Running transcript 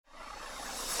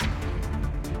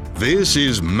This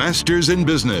is Masters in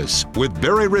Business with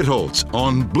Barry Ritholtz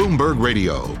on Bloomberg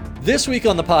Radio. This week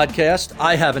on the podcast,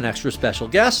 I have an extra special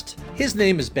guest. His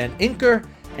name is Ben Inker,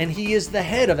 and he is the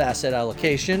head of asset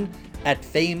allocation at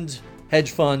famed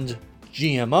hedge fund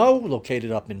GMO,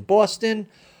 located up in Boston.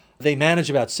 They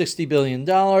manage about $60 billion.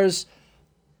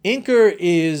 Inker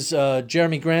is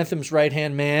Jeremy Grantham's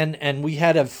right-hand man, and we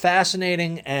had a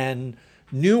fascinating and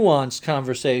nuanced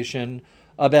conversation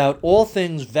about all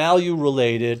things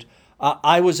value-related.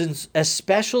 I was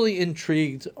especially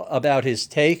intrigued about his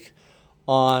take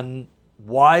on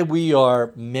why we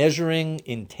are measuring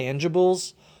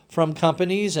intangibles from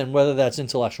companies and whether that's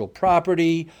intellectual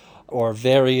property or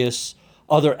various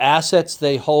other assets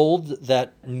they hold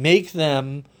that make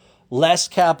them less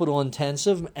capital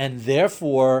intensive and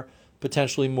therefore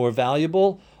potentially more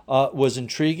valuable was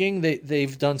intriguing.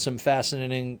 They've done some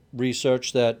fascinating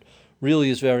research that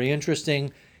really is very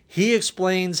interesting. He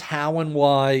explains how and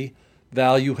why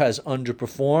value has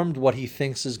underperformed, what he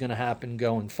thinks is going to happen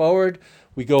going forward.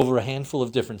 We go over a handful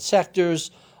of different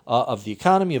sectors of the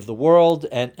economy, of the world,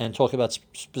 and talk about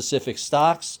specific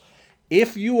stocks.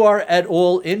 If you are at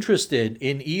all interested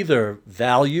in either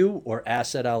value or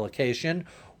asset allocation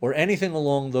or anything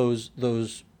along those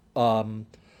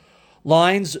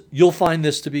lines, you'll find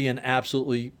this to be an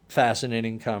absolutely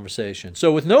fascinating conversation.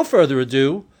 So with no further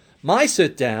ado, my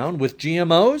sit down with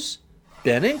GMO's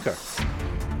Ben Inker.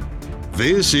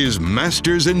 This is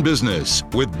Masters in Business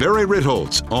with Barry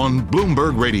Ritholtz on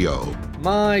Bloomberg Radio.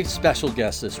 My special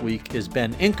guest this week is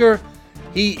Ben Inker.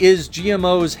 He is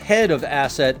GMO's head of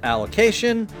asset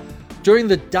allocation. During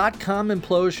the dot-com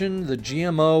implosion, the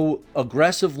GMO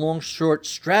aggressive long-short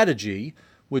strategy,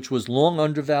 which was long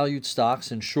undervalued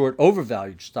stocks and short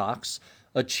overvalued stocks,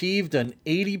 achieved an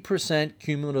 80%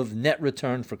 cumulative net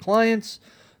return for clients.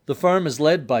 The firm is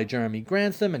led by Jeremy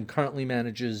Grantham and currently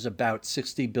manages about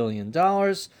 $60 billion.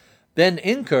 Ben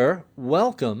Inker,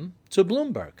 welcome to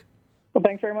Bloomberg. Well,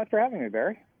 thanks very much for having me,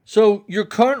 Barry. So your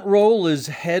current role is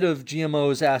head of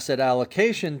GMO's asset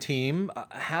allocation team.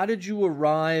 How did you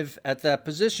arrive at that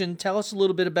position? Tell us a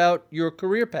little bit about your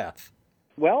career path.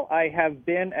 Well, I have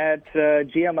been at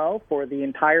GMO for the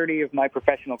entirety of my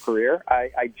professional career.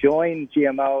 I joined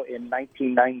GMO in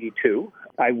 1992.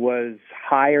 I was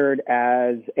hired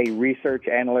as a research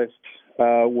analyst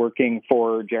working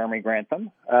for Jeremy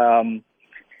Grantham.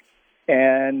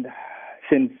 And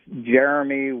since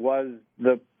Jeremy was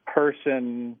the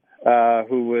person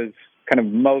who was kind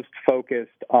of most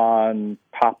focused on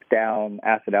top-down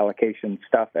asset allocation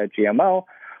stuff at GMO,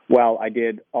 well, I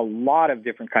did a lot of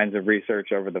different kinds of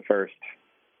research over the first,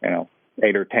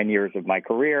 8 or 10 years of my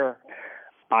career.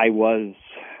 I was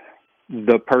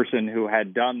the person who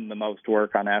had done the most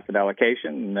work on asset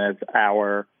allocation. And as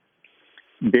our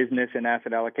business in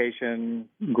asset allocation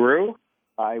grew,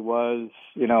 I was,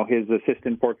 his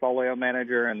assistant portfolio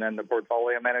manager and then the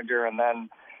portfolio manager and then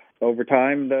over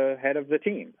time the head of the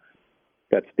team.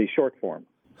 That's the short form.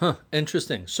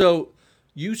 Interesting. So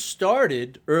you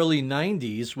started early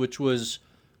 90s, which was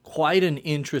quite an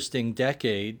interesting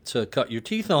decade to cut your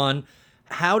teeth on.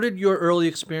 How did your early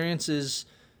experiences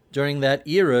during that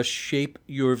era shape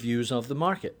your views of the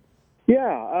market?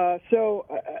 Yeah,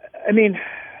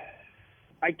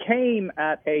 I came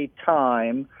at a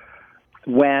time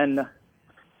when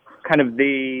kind of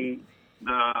the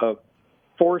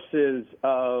forces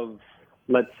of,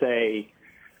 let's say,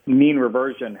 mean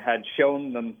reversion had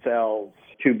shown themselves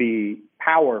to be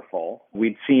powerful.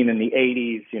 We'd seen in the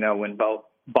 80s, when both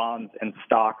bonds and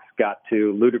stocks got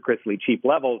to ludicrously cheap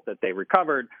levels that they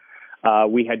recovered.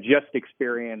 We had just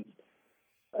experienced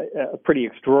a pretty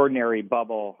extraordinary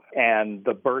bubble and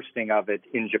the bursting of it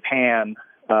in Japan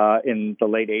in the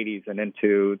late 80s and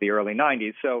into the early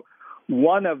 90s. So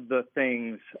one of the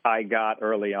things I got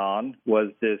early on was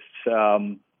this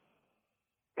kind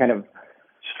of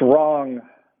strong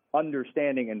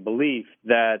understanding and belief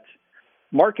that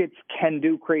markets can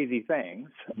do crazy things,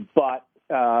 but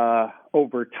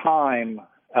over time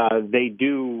they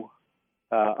do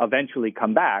eventually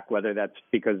come back, whether that's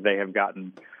because they have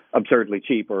gotten absurdly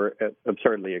cheap or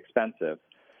absurdly expensive.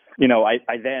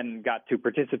 I then got to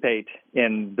participate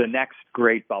in the next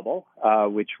great bubble,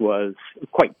 which was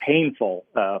quite painful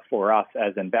for us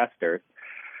as investors,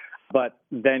 but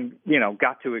then,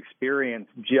 got to experience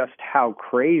just how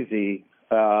crazy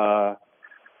the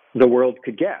world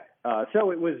could get.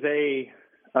 So it was a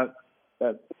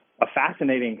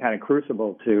fascinating kind of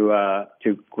crucible to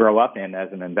grow up in as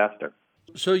an investor.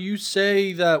 So you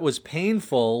say that was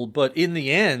painful, but in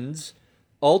the end,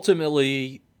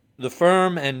 ultimately, the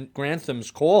firm and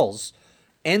Grantham's calls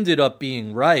ended up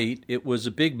being right. It was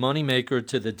a big moneymaker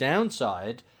to the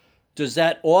downside. Does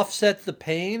that offset the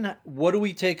pain? What do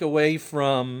we take away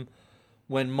from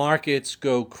when markets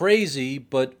go crazy,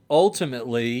 but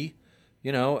ultimately,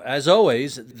 as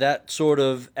always, that sort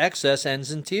of excess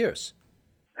ends in tears?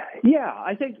 Yeah,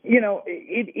 I think,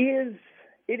 it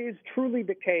is truly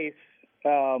the case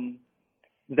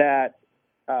that,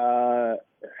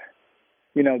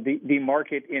 the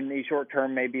market in the short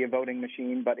term may be a voting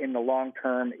machine, but in the long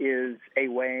term is a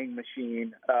weighing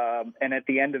machine. And at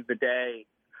the end of the day,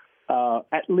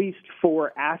 at least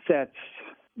for assets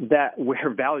where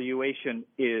valuation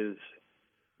is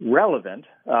relevant,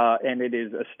 and it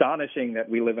is astonishing that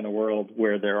we live in a world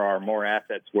where there are more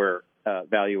assets where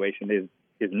valuation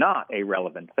is not a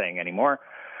relevant thing anymore.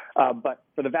 But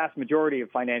for the vast majority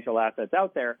of financial assets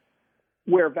out there,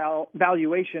 where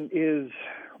valuation is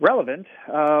relevant,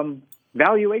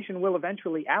 valuation will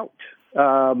eventually out.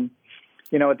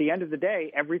 At the end of the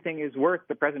day, everything is worth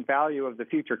the present value of the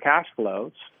future cash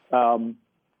flows.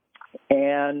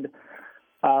 And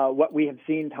what we have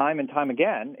seen time and time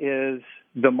again is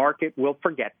the market will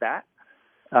forget that.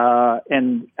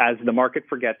 And as the market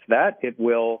forgets that, it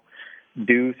will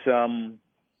do some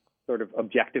sort of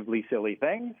objectively silly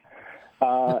things.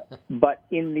 But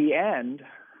in the end,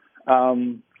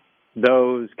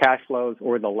 those cash flows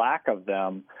or the lack of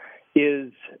them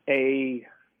is a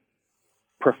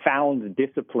profound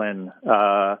discipline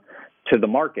to the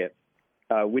market,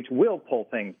 which will pull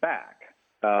things back.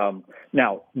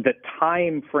 Now, the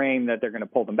time frame that they're going to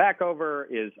pull them back over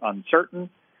is uncertain.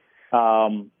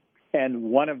 And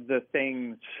one of the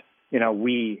things,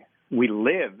 we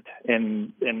lived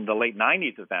in the late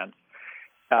 90s events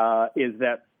is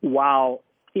that while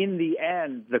in the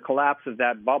end the collapse of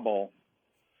that bubble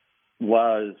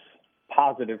was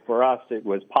positive for us, it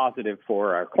was positive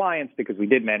for our clients because we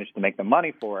did manage to make the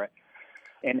money for it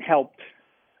and helped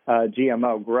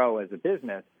GMO grow as a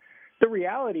business. The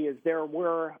reality is there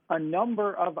were a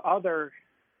number of other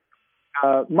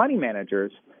money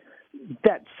managers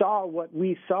that saw what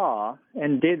we saw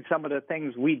and did some of the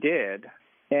things we did,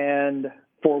 and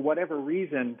for whatever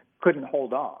reason couldn't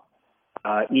hold on.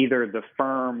 Either the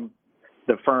firms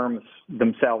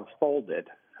themselves folded,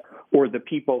 or the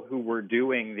people who were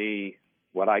doing the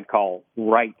what I'd call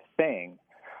right thing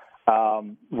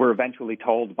were eventually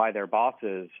told by their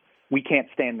bosses, "We can't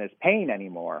stand this pain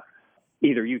anymore.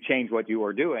 Either you change what you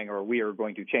are doing, or we are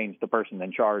going to change the person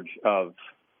in charge of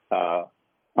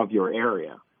your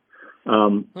area."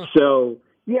 So,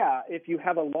 yeah, if you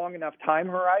have a long enough time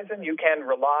horizon, you can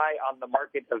rely on the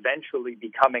market eventually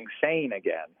becoming sane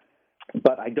again.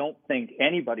 But I don't think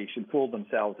anybody should fool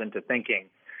themselves into thinking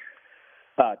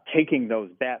taking those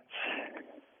bets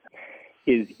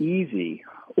is easy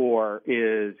or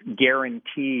is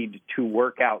guaranteed to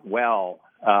work out well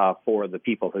for the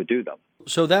people who do them.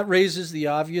 So that raises the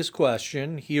obvious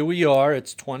question. Here we are,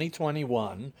 it's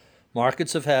 2021.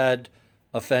 Markets have had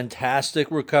a fantastic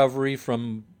recovery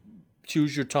from,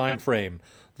 choose your time frame,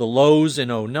 the lows in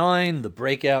 2009, the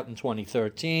breakout in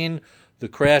 2013, the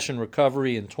crash and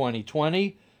recovery in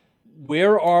 2020.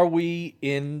 Where are we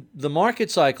in the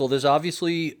market cycle? There's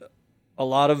obviously a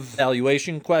lot of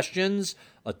valuation questions,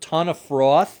 a ton of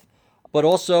froth, but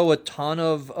also a ton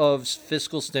of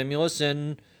fiscal stimulus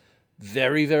and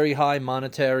very, very high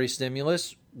monetary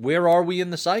stimulus. Where are we in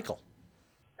the cycle?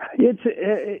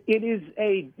 It is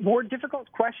a more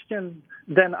difficult question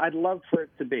than I'd love for it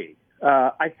to be.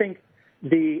 I think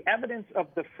the evidence of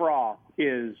the froth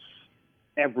is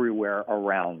everywhere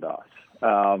around us.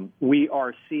 We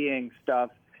are seeing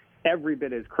stuff every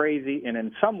bit as crazy and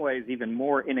in some ways even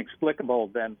more inexplicable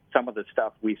than some of the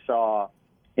stuff we saw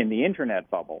in the internet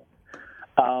bubble.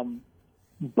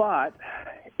 But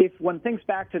if one thinks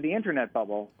back to the internet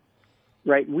bubble,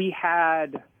 right, we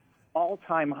had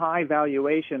all-time high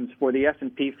valuations for the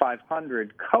S&P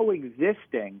 500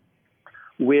 coexisting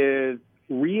with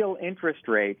real interest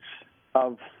rates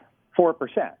of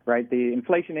 4%, right? The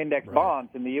inflation index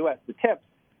bonds in the U.S., the TIPS,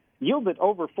 yielded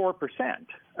over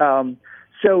 4%.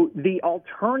 So the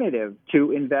alternative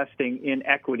to investing in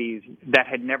equities that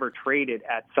had never traded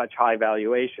at such high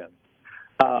valuations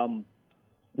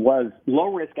was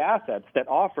low-risk assets that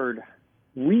offered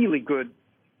really good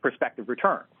prospective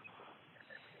returns.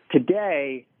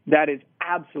 Today, that is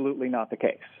absolutely not the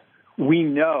case. We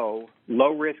know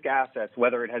low-risk assets,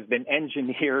 whether it has been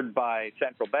engineered by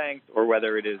central banks or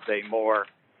whether it is a more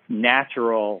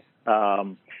natural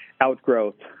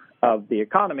outgrowth of the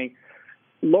economy,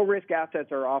 low-risk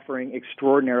assets are offering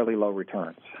extraordinarily low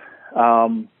returns.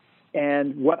 And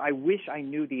what I wish I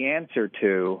knew the answer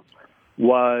to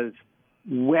was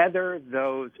whether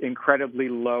those incredibly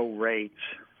low rates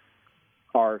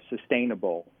are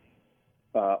sustainable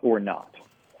or not.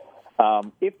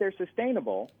 If they're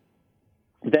sustainable,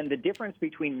 then the difference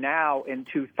between now and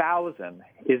 2000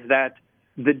 is that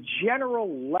the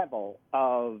general level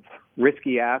of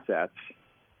risky assets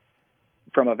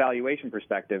from a valuation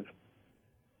perspective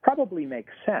probably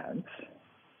makes sense.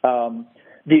 The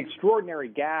extraordinary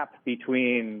gap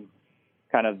between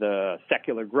kind of the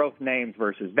secular growth names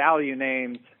versus value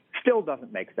names still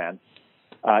doesn't make sense,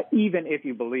 even if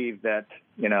you believe that,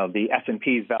 the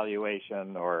S&P's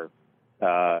valuation or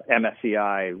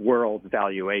MSCI World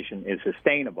valuation is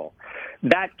sustainable.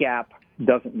 That gap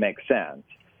doesn't make sense.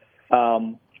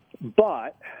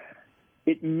 But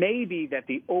it may be that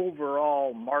the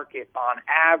overall market on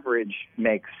average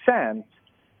makes sense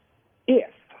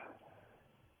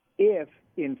if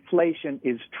inflation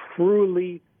is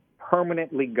truly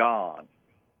permanently gone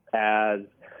as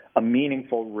a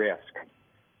meaningful risk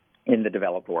in the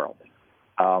developed world.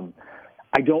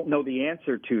 I don't know the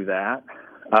answer to that,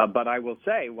 but I will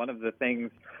say one of the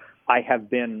things I have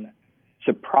been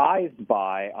surprised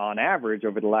by on average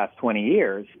over the last 20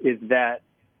 years is that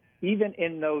even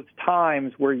in those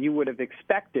times where you would have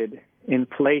expected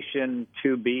inflation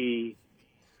to be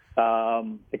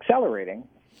accelerating,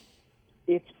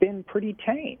 it's been pretty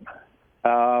tame.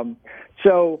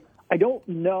 So I don't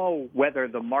know whether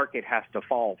the market has to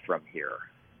fall from here.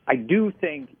 I do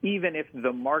think even if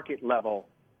the market level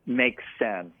makes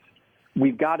sense,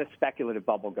 we've got a speculative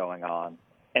bubble going on,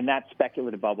 and that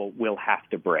speculative bubble will have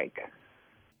to break.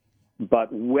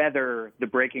 But whether the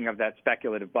breaking of that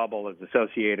speculative bubble is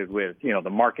associated with, the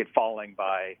market falling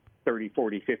by 30,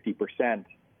 40, 50%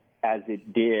 as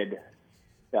it did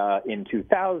in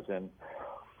 2000,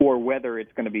 or whether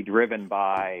it's going to be driven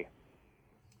by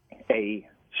a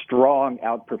strong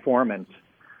outperformance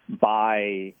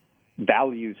by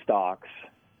value stocks,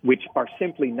 which are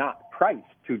simply not priced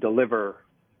to deliver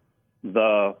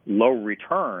the low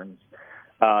returns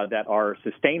that are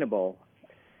sustainable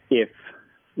if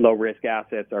low-risk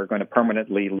assets are going to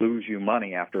permanently lose you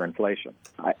money after inflation.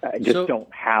 I just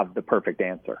don't have the perfect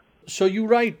answer. So you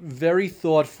write very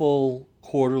thoughtful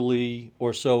quarterly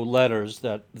or so letters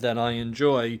that I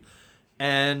enjoy,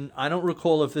 and I don't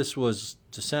recall if this was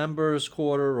December's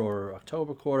quarter or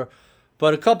October quarter,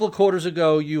 but a couple of quarters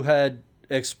ago you had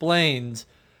explained,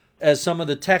 as some of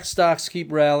the tech stocks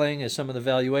keep rallying, as some of the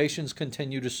valuations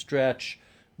continue to stretch,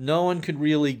 no one could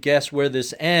really guess where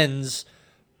this ends,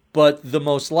 but the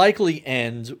most likely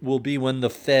end will be when the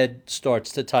Fed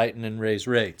starts to tighten and raise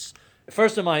rates.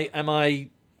 First, am I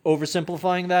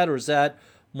oversimplifying that, or is that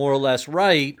more or less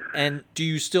right? And do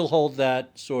you still hold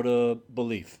that sort of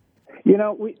belief?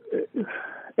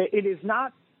 It is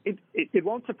not. It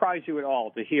won't surprise you at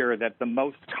all to hear that the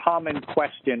most common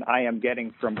question I am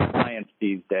getting from clients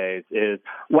these days is,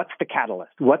 what's the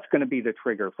catalyst? What's going to be the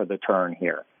trigger for the turn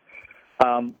here?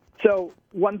 So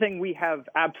one thing we have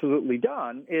absolutely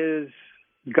done is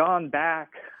gone back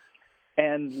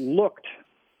and looked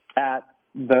at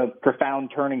the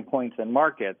profound turning points in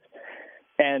markets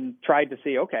and tried to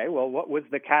see, okay, well, what was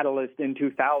the catalyst in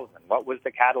 2000? What was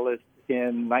the catalyst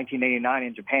in 1989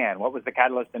 in Japan? What was the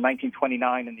catalyst in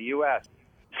 1929 in the U.S.?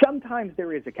 Sometimes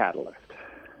there is a catalyst,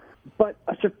 but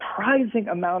a surprising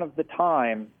amount of the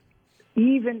time,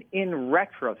 even in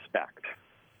retrospect,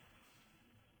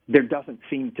 there doesn't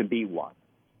seem to be one,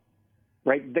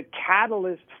 right? The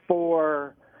catalyst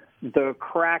for the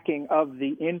cracking of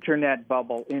the internet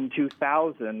bubble in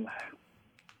 2000,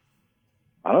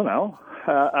 I don't know.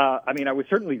 I was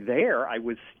certainly there. I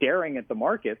was staring at the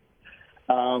market.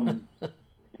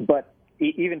 But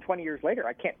even 20 years later,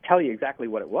 I can't tell you exactly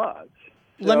what it was.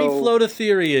 Let me float a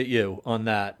theory at you on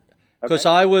that, because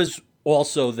I was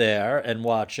also there and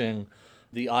watching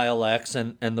the ILX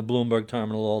and the Bloomberg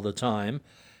terminal all the time.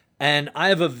 And I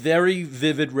have a very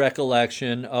vivid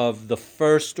recollection of the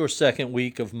first or second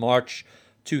week of March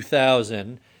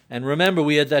 2000. And remember,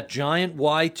 we had that giant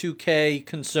Y2K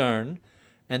concern,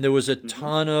 and there was a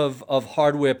ton of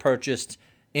hardware purchased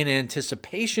in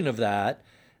anticipation of that.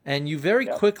 And you very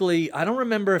quickly, I don't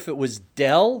remember if it was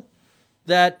Dell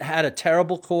that had a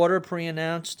terrible quarter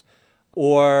pre-announced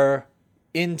or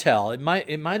Intel.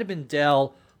 It might have been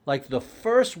Dell. Like the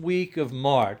first week of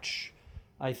March,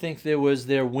 I think there was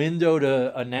their window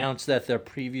to announce that their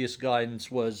previous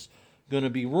guidance was going to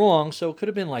be wrong. So it could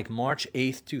have been like March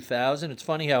 8th, 2000. It's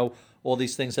funny how all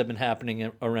these things have been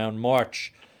happening around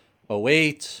March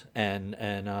 08 and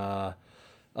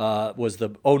was the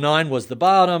 09 was the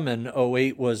bottom, and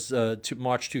 08 was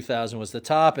March 2000 was the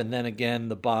top, and then again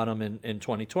the bottom in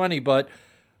 2020. But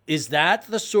is that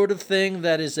the sort of thing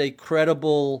that is a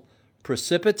credible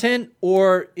precipitant,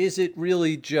 or is it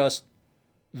really just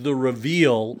the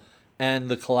reveal and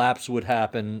the collapse would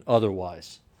happen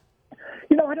otherwise?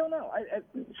 I don't know.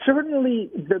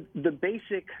 Certainly the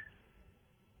basic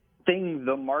thing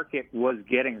the market was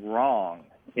getting wrong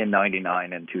in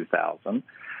 99 and 2000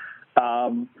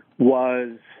 was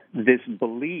this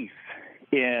belief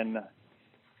in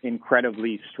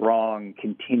incredibly strong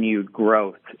continued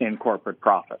growth in corporate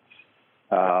profits.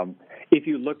 If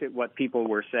you looked at what people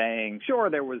were saying, sure,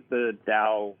 there was the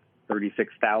Dow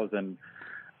 36,000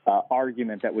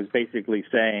 argument that was basically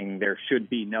saying there should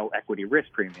be no equity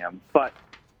risk premium. But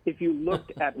if you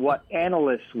looked at what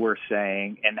analysts were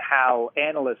saying and how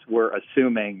analysts were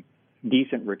assuming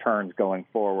decent returns going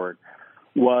forward,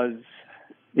 was,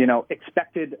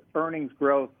 expected earnings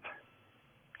growth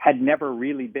had never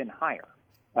really been higher.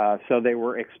 So they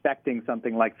were expecting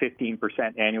something like 15%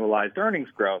 annualized earnings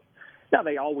growth. Now,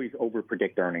 they always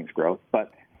overpredict earnings growth,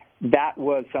 but that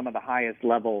was some of the highest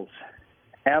levels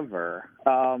ever.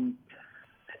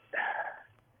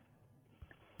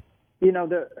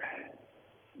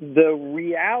 The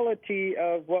reality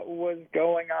of what was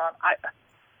going on,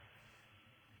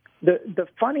 the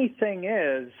funny thing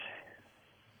is,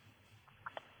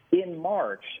 in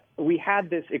March, we had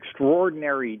this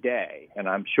extraordinary day, and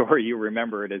I'm sure you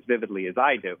remember it as vividly as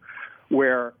I do,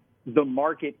 where the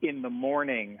market in the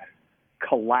morning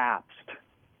collapsed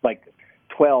like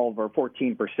 12 or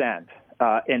 14%,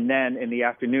 and then in the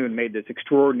afternoon made this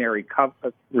extraordinary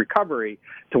recovery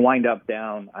to wind up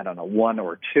down, 1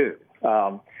 or 2.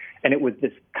 And it was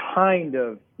this kind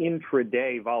of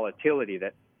intraday volatility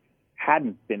that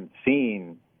hadn't been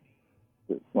seen,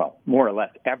 well, more or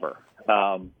less ever.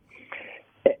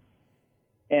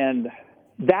 And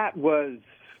that was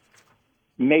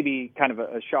maybe kind of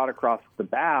a shot across the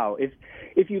bow.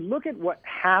 If you look at what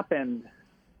happened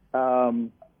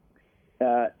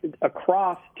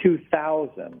across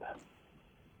 2000,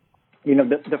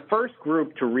 the first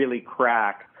group to really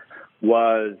crack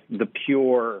was the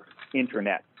pure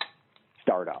internet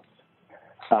startups.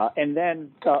 And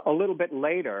then a little bit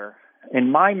later, in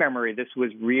my memory, this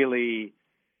was really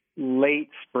late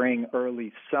spring,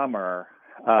 early summer,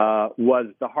 was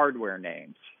the hardware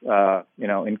names,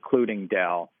 including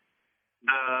Dell.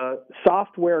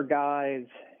 Software guys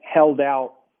held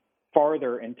out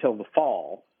farther until the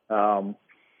fall, but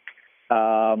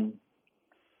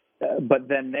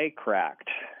then they cracked.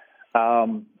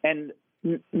 And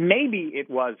maybe it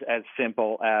was as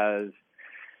simple as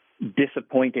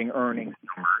disappointing earnings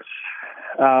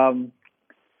numbers,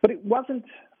 but it wasn't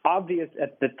obvious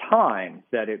at the time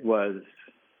that it was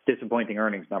disappointing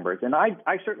earnings numbers. And I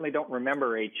certainly don't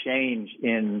remember a change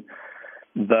in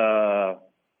the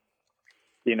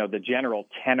general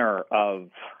tenor of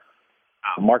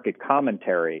market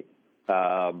commentary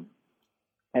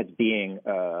as being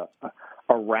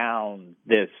around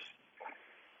this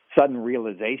sudden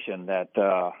realization that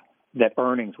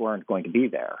earnings weren't going to be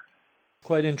there.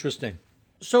 Quite interesting.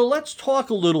 So let's talk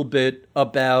a little bit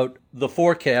about the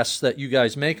forecasts that you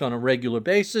guys make on a regular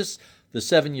basis, the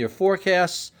 7-year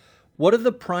forecasts. What are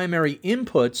the primary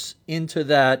inputs into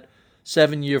that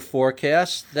 7-year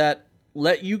forecast that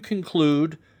let you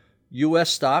conclude U.S.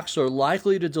 stocks are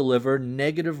likely to deliver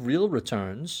negative real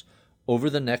returns over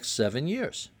the next 7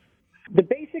 years? The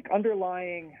basic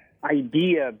underlying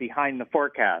idea behind the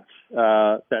forecasts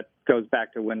that goes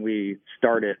back to when we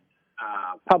started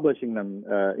publishing them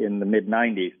in the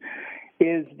mid-90s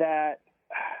is that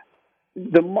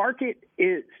the market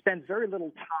spends very little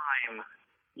time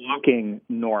looking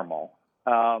normal,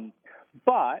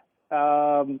 but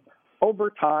over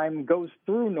time goes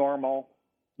through normal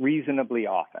reasonably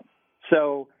often.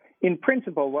 So in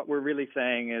principle, what we're really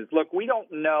saying is, look, we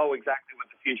don't know exactly what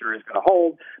the future is going to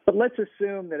hold, but let's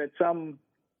assume that at some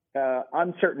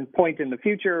uncertain point in the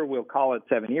future, we'll call it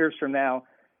 7 years from now,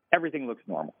 everything looks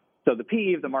normal. So the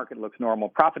PE of the market looks normal,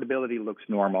 profitability looks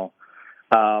normal,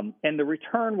 and the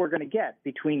return we're going to get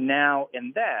between now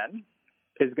and then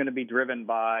is going to be driven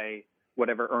by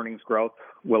whatever earnings growth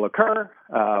will occur,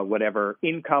 whatever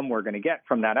income we're going to get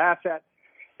from that asset,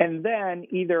 and then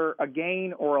either a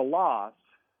gain or a loss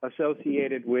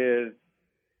associated with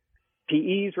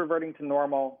PEs reverting to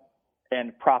normal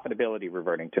and profitability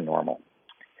reverting to normal.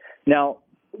 Now,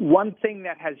 one thing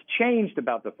that has changed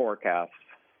about the forecast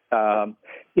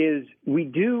is we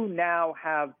do now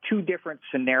have two different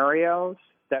scenarios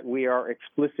that we are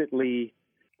explicitly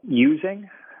using.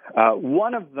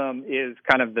 One of them is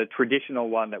kind of the traditional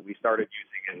one that we started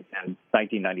using in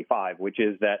 1995, which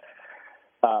is that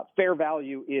fair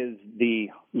value is the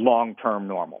long-term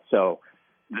normal. So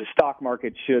the stock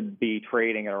market should be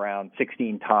trading at around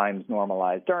 16 times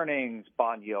normalized earnings.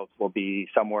 Bond yields will be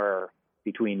somewhere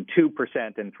between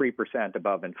 2% and 3%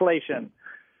 above inflation.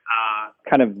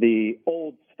 Kind of the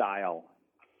old style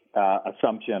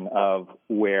assumption of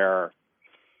where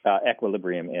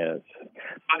equilibrium is.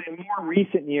 But in more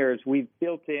recent years, we've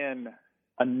built in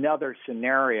another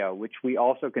scenario, which we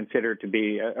also consider to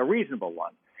be a reasonable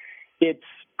one. It's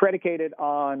predicated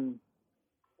on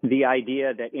the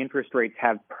idea that interest rates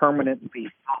have permanently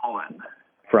fallen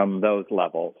from those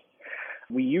levels.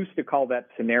 We used to call that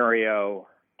scenario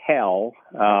hell.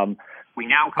 We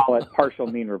now call it partial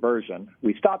mean reversion.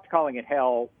 We stopped calling it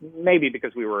hell, maybe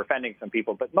because we were offending some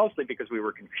people, but mostly because we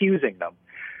were confusing them,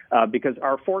 because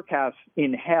our forecasts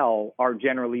in hell are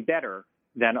generally better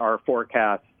than our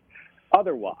forecasts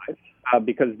otherwise,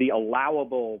 because the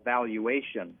allowable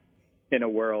valuation in a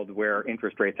world where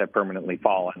interest rates have permanently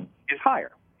fallen is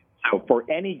higher. So for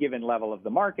any given level of the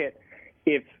market,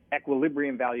 if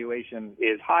equilibrium valuation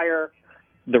is higher,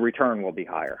 the return will be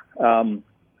higher.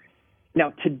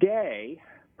 Now, today,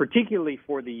 particularly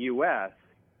for the U.S.,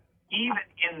 even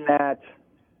in that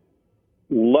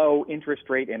low interest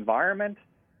rate environment,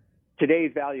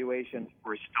 today's valuations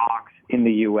for stocks in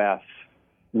the U.S.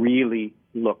 really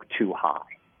look too high.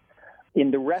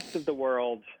 In the rest of the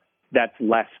world, that's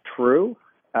less true.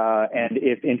 And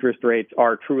if interest rates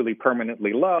are truly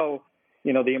permanently low,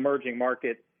 the emerging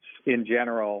markets in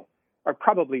general are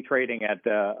probably trading at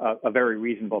a very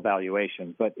reasonable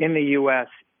valuation. But in the U.S.,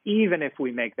 even if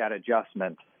we make that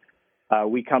adjustment,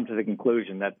 we come to the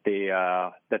conclusion that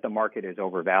the market is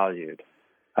overvalued.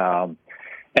 And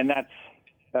that's,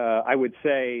 I would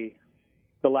say,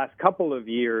 the last couple of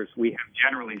years, we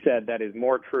have generally said that is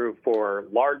more true for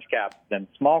large caps than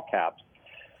small caps.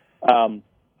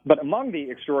 But among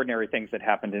the extraordinary things that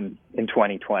happened in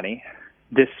 2020,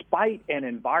 despite an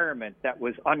environment that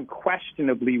was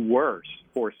unquestionably worse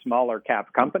for smaller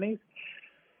cap companies,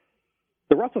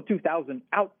 the Russell 2000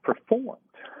 outperformed.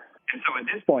 And so at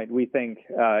this point, we think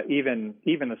even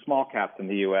the small caps in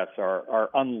the U.S. are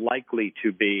unlikely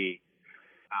to be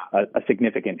a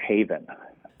significant haven.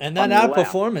 And that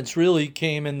outperformance really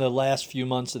came in the last few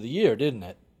months of the year, didn't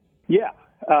it? Yeah.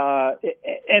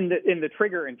 And in the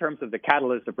trigger, in terms of the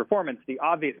catalyst of performance, the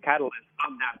obvious catalyst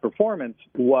of that performance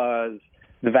was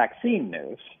the vaccine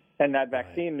news. And that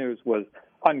vaccine news was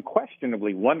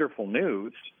unquestionably wonderful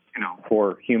news,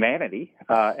 for humanity,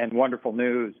 and wonderful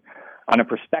news on a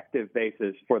prospective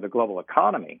basis for the global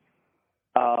economy.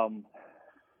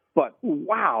 But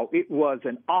wow, it was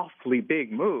an awfully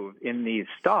big move in these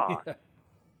stocks,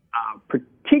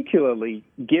 particularly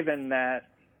given that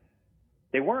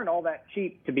they weren't all that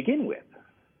cheap to begin with.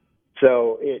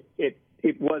 So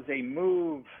it was a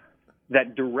move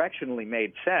that directionally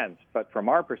made sense, but from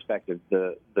our perspective,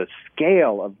 the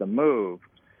scale of the move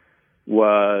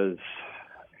was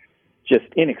just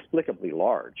inexplicably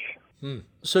large.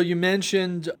 So you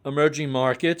mentioned emerging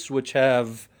markets, which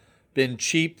have been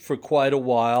cheap for quite a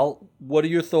while. What are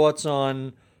your thoughts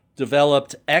on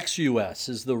developed ex-U.S.?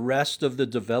 Is the rest of the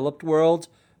developed world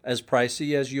as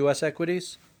pricey as U.S.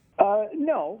 equities?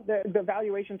 No, the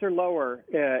valuations are lower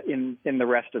in the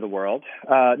rest of the world.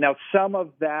 Now, some of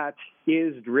that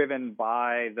is driven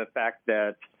by the fact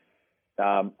that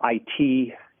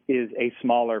IT is a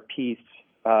smaller piece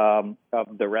of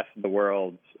the rest of the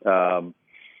world's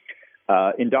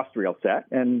industrial set,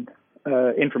 and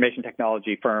information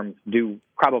technology firms do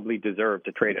probably deserve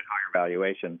to trade at higher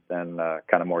valuations than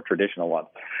kind of more traditional ones.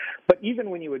 But even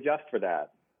when you adjust for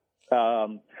that,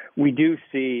 we do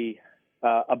see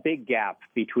a big gap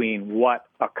between what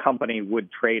a company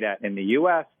would trade at in the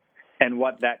U.S. and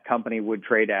what that company would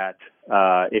trade at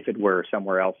if it were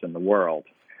somewhere else in the world.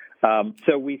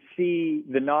 So we see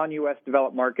the non-U.S.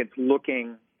 developed markets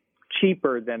looking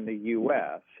cheaper than the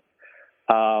U.S.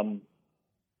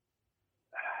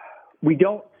 We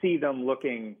don't see them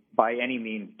looking by any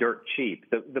means dirt cheap.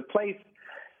 The place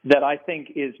that I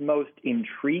think is most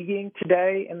intriguing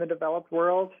today in the developed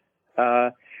world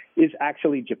is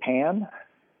actually Japan,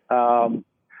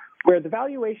 where the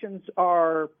valuations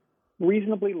are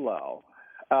reasonably low.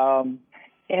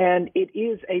 And it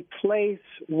is a place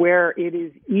where it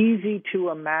is easy to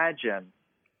imagine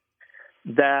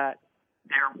that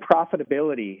their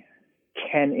profitability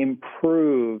can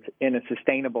improve in a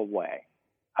sustainable way.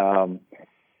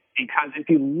 Because if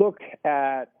you look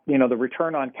at, the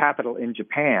return on capital in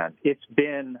Japan, it's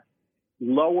been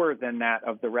lower than that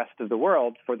of the rest of the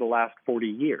world for the last 40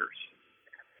 years.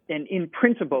 And in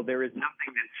principle, there is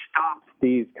nothing that stops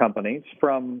these companies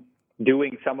from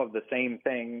doing some of the same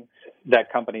things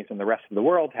that companies in the rest of the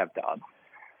world have done,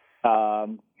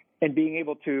 and being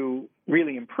able to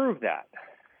really improve that.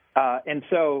 And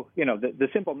so, the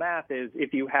simple math is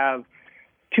if you have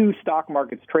two stock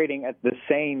markets trading at the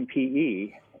same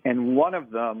PE, and one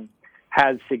of them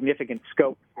has significant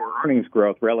scope for earnings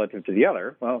growth relative to the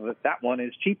other, well, that one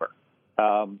is cheaper.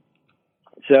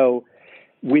 So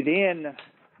within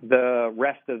the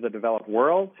rest of the developed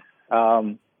world,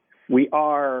 we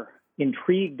are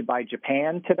intrigued by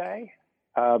Japan today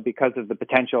because of the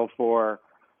potential for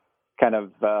kind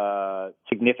of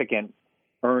significant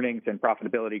earnings and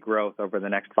profitability growth over the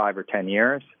next 5 or 10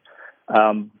 years.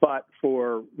 But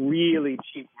for really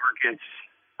cheap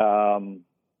markets,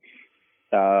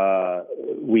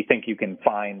 we think you can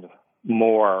find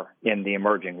more in the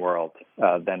emerging world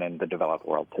than in the developed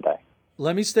world today.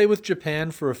 Let me stay with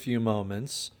Japan for a few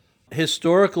moments.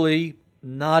 Historically,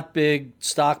 not big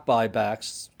stock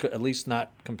buybacks, at least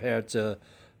not compared to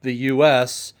the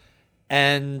U.S.,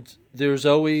 and there's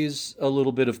always a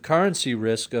little bit of currency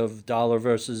risk of dollar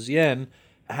versus yen.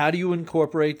 How do you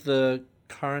incorporate the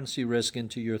currency risk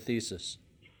into your thesis?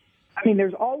 I mean,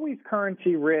 there's always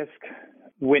currency risk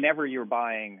whenever you're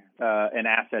buying an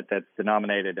asset that's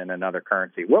denominated in another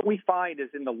currency. What we find is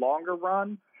in the longer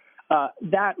run,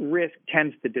 that risk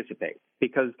tends to dissipate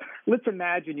because let's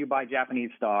imagine you buy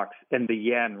Japanese stocks and the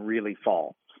yen really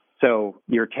falls. So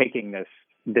you're taking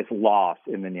this loss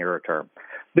in the nearer term.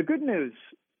 The good news,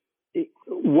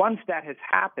 once that has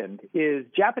happened, is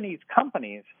Japanese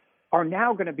companies are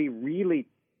now going to be really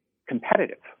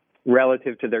competitive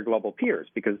relative to their global peers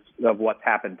because of what's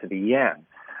happened to the yen.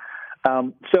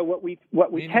 So what we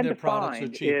tend to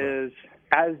find is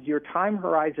as your time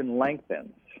horizon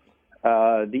lengthens,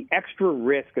 the extra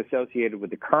risk associated with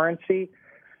the currency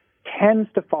tends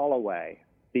to fall away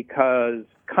because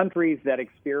countries that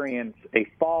experience a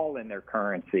fall in their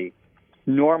currency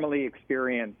normally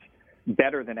experience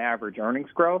better than average earnings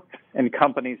growth, and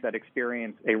companies that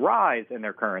experience a rise in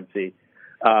their currency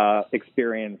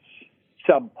experience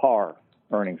subpar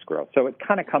earnings growth. So it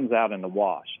kind of comes out in the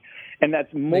wash. And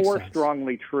that's more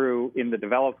strongly true in the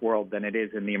developed world than it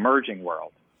is in the emerging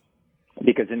world.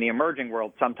 Because in the emerging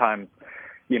world, sometimes,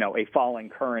 a falling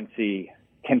currency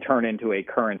can turn into a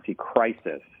currency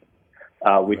crisis,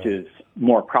 which is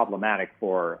more problematic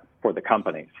for the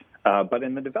companies. But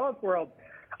in the developed world,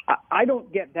 I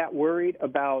don't get that worried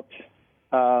about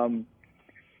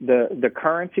the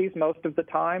currencies most of the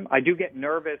time. I do get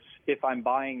nervous if I'm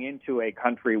buying into a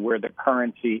country where the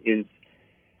currency is,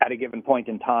 at a given point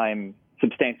in time,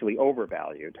 substantially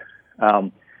overvalued.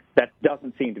 That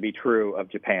doesn't seem to be true of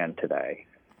Japan today.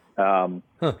 The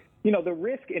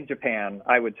risk in Japan,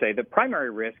 I would say, the primary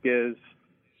risk is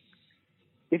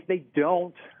if they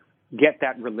don't get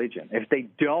that religion, if they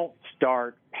don't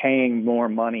start paying more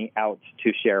money out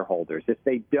to shareholders, if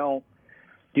they don't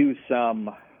do some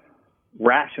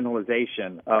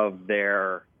rationalization of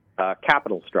their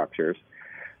capital structures,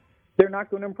 they're not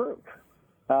going to improve.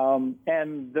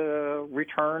 And the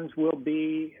returns will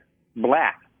be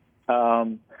black.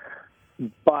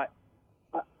 But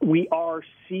we are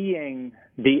seeing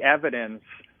the evidence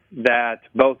that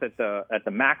both at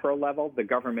the macro level, the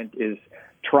government is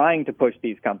trying to push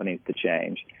these companies to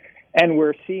change. And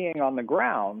we're seeing on the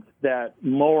ground that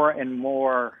more and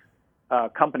more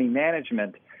company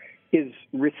management is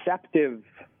receptive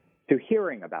to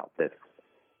hearing about this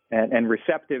and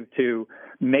receptive to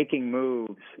making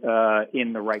moves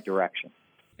in the right direction.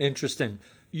 Interesting.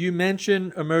 You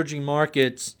mentioned emerging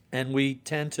markets, and we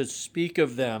tend to speak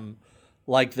of them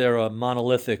like they're a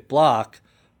monolithic block,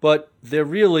 but they're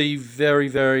really very,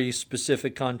 very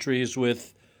specific countries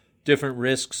with different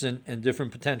risks and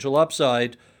different potential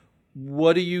upside.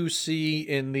 What do you see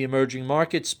in the emerging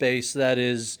market space that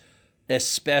is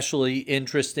especially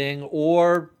interesting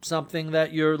or something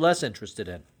that you're less interested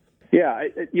in? Yeah,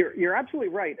 you're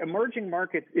absolutely right. Emerging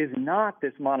markets is not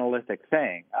this monolithic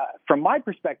thing. From my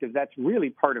perspective, that's really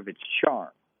part of its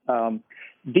charm.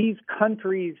 These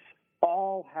countries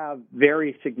all have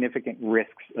very significant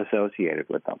risks associated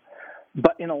with them.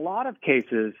 But in a lot of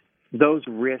cases, those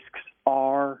risks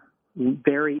are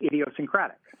very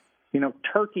idiosyncratic.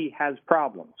 Turkey has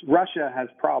problems. Russia has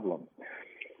problems.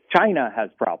 China has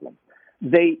problems.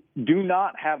 They do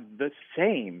not have the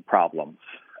same problems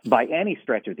by any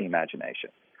stretch of the imagination.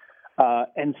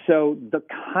 And so the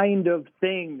kind of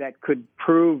thing that could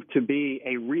prove to be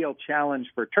a real challenge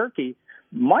for Turkey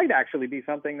might actually be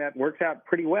something that works out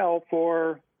pretty well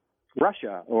for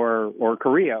Russia or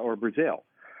Korea or Brazil.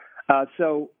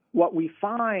 So what we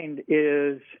find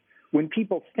is when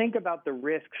people think about the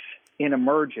risks in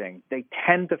emerging, they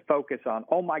tend to focus on,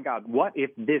 oh my God, what if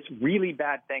this really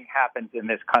bad thing happens in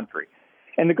this country?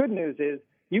 And the good news is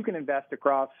you can invest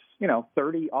across,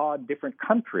 30 odd different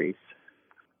countries,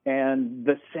 and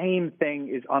the same thing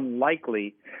is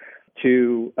unlikely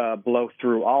to blow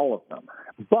through all of them.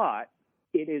 But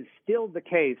it is still the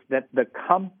case that the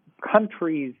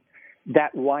countries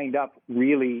that wind up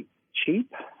really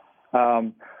cheap.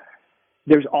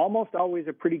 There's almost always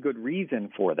a pretty good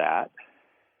reason for that.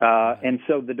 And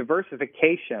so the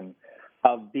diversification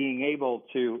of being able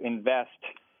to invest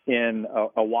in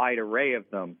a wide array of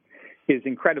them is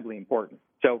incredibly important.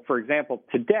 So, for example,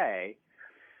 today,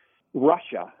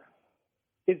 Russia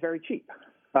is very cheap.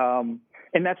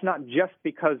 And that's not just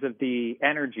because of the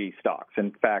energy stocks.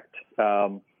 In fact,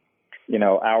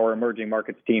 our emerging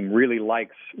markets team really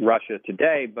likes Russia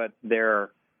today, but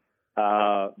their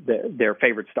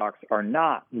favorite stocks are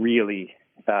not really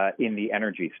in the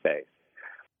energy space.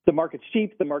 The market's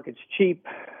cheap. The market's cheap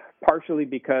partially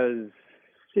because,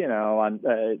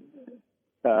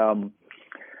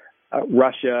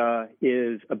 Russia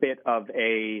is a bit of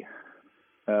a,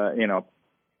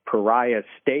 pariah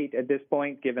state at this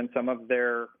point, given some of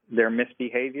their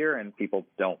misbehavior, and people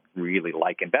don't really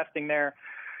like investing there.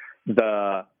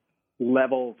 The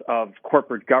levels of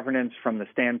corporate governance from the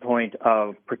standpoint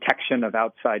of protection of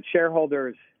outside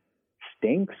shareholders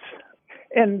stinks,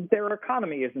 and their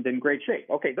economy isn't in great shape.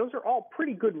 Okay, those are all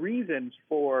pretty good reasons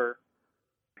for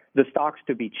the stocks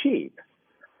to be cheap.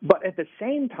 But at the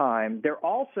same time, they're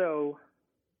also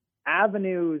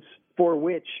avenues for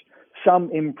which some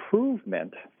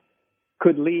improvement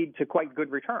could lead to quite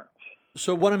good returns.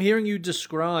 So what I'm hearing you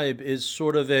describe is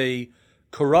sort of a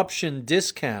corruption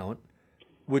discount,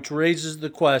 which raises the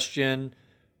question,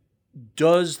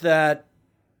 does that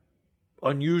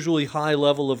unusually high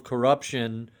level of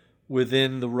corruption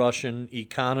within the Russian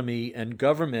economy and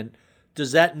government,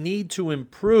 does that need to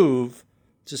improve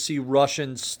to see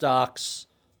Russian stocks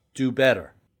do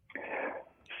better?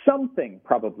 Something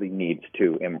probably needs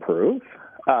to improve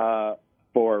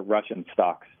for Russian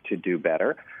stocks to do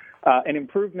better. An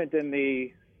improvement in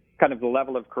the kind of the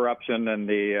level of corruption and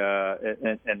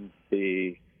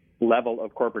the level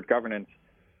of corporate governance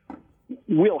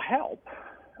will help.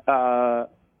 While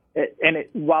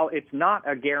it's not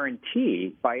a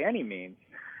guarantee by any means,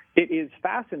 it is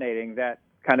fascinating that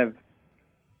kind of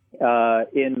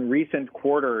in recent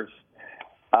quarters,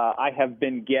 I have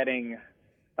been getting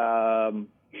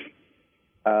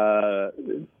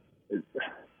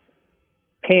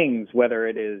pings, whether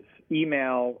it is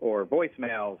email or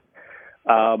voicemails,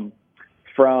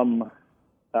 from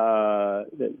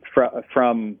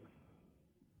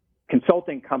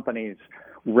consulting companies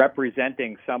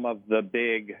representing some of the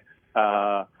big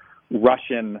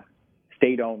Russian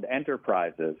state-owned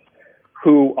enterprises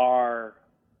who are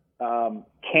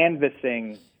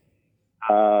canvassing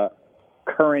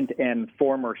current and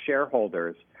former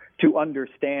shareholders to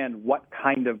understand what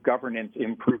kind of governance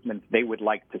improvements they would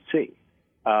like to see.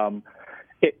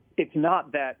 It's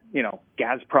not that,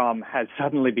 Gazprom has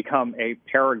suddenly become a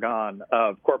paragon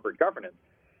of corporate governance,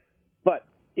 but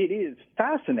it is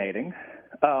fascinating.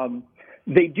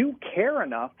 They do care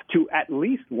enough to at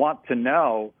least want to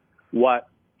know what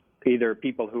either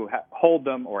people who hold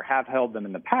them or have held them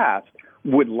in the past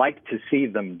would like to see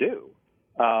them do.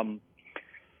 And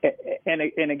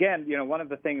again, one of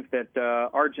the things that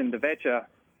Arjun Devecha,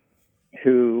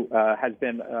 who has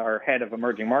been our head of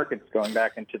emerging markets going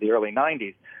back into the early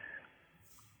 90s,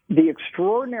 the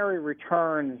extraordinary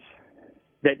returns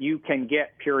that you can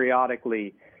get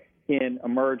periodically in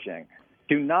emerging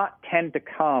do not tend to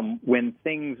come when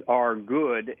things are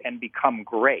good and become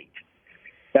great.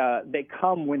 They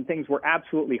come when things were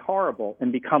absolutely horrible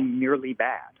and become merely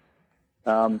bad.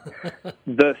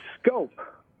 The scope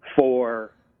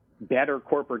for better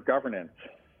corporate governance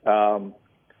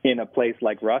in a place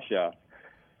like Russia,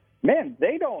 man,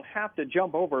 they don't have to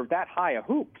jump over that high a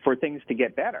hoop for things to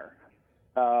get better.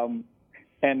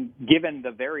 And given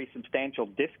the very substantial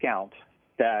discount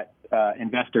that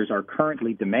investors are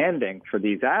currently demanding for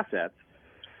these assets,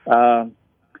 a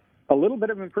little bit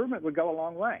of improvement would go a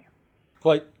long way.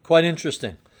 Quite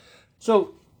interesting.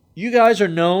 So you guys are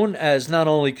known as not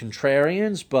only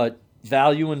contrarians, but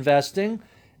value investing.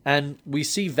 And we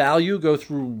see value go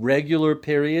through regular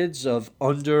periods of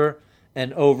under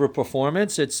and over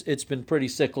performance. It's been pretty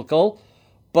cyclical.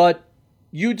 But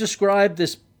you described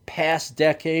this past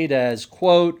decade as,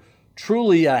 quote,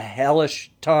 truly a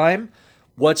hellish time.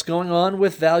 What's going on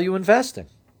with value investing?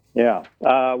 Yeah.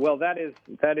 Well, that is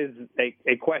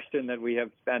a question that we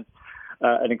have spent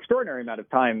an extraordinary amount of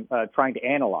time trying to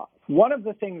analyze. One of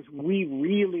the things we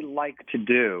really like to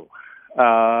do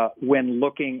when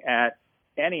looking at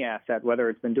any asset, whether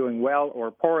it's been doing well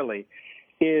or poorly,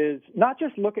 is not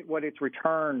just look at what its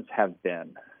returns have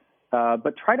been,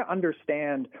 but try to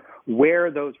understand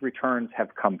where those returns have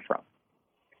come from.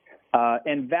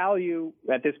 And value,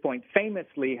 at this point,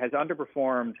 famously has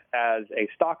underperformed as a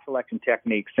stock selection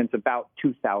technique since about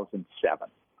 2007.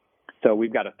 So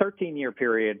we've got a 13-year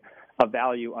period of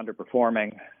value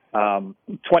underperforming.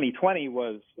 2020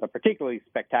 was a particularly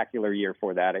spectacular year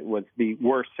for that. It was the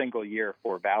worst single year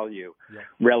for value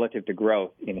relative to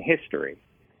growth in history.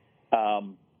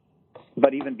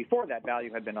 But even before that,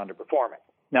 value had been underperforming.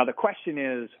 Now, the question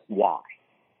is why?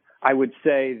 I would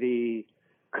say the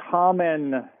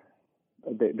common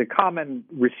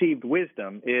received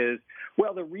wisdom is,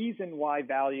 well, the reason why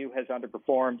value has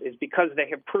underperformed is because they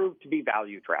have proved to be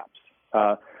value traps.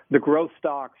 The growth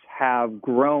stocks have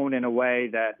grown in a way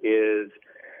that is,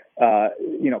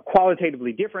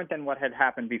 qualitatively different than what had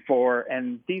happened before,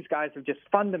 and these guys have just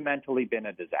fundamentally been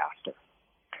a disaster.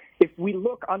 If we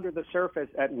look under the surface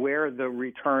at where the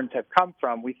returns have come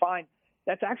from, we find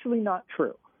that's actually not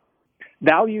true.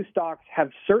 Value stocks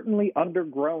have certainly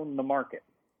undergrown the market.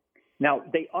 Now,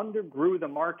 they undergrew the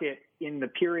market in the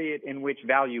period in which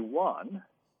value won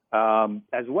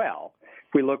as well.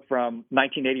 If we look from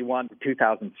 1981 to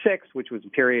 2006, which was a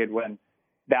period when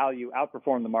value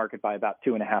outperformed the market by about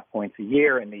 2.5 points a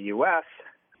year in the U.S.,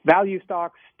 value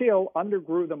stocks still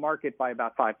undergrew the market by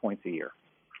about 5 points a year.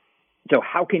 So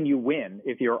how can you win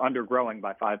if you're undergrowing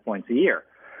by 5 points a year?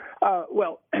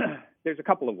 Well, there's a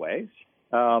couple of ways.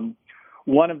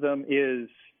 One of them is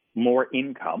more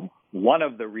income. One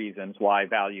of the reasons why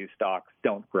value stocks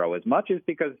don't grow as much is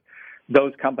because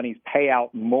those companies pay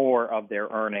out more of their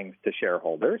earnings to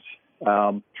shareholders.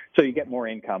 So you get more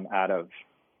income out of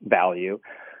value.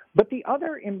 But the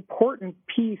other important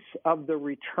piece of the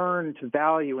return to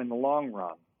value in the long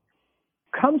run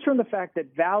comes from the fact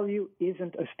that value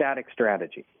isn't a static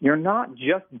strategy. You're not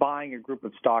just buying a group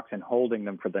of stocks and holding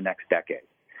them for the next decade.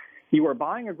 You are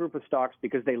buying a group of stocks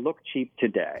because they look cheap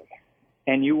today,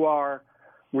 and you are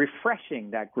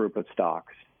refreshing that group of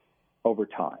stocks over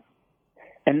time.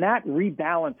 And that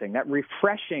rebalancing, that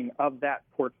refreshing of that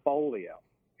portfolio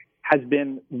has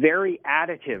been very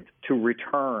additive to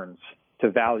returns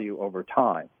to value over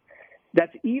time.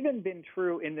 That's even been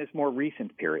true in this more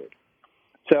recent period.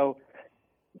 So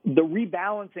the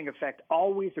rebalancing effect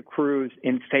always accrues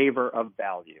in favor of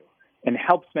value and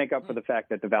helps make up for the fact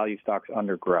that the value stocks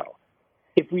undergrow.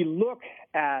 If we look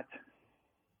at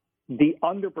the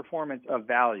underperformance of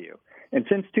value, and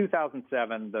since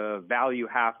 2007, the value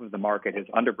half of the market has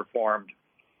underperformed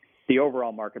the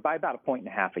overall market by about 1.5 points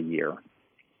a year.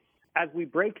 As we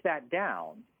break that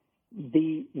down,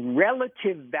 the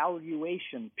relative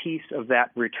valuation piece of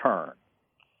that return,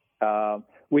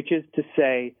 which is to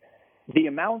say the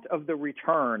amount of the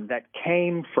return that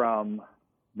came from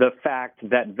the fact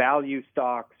that value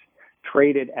stocks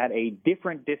traded at a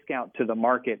different discount to the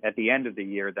market at the end of the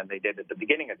year than they did at the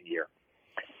beginning of the year,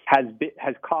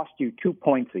 has cost you 2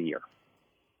 points a year.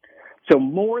 So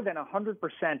more than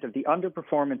 100% of the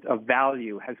underperformance of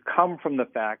value has come from the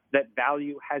fact that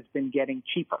value has been getting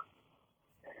cheaper.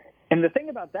 And the thing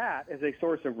about that as a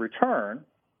source of return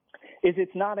is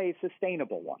it's not a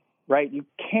sustainable one, right? You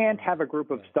can't have a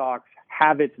group of stocks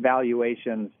have its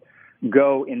valuations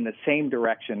go in the same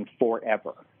direction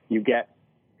forever. You get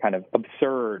kind of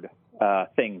absurd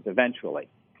things eventually.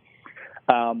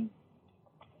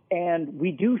 And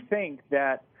we do think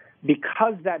that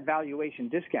because that valuation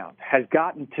discount has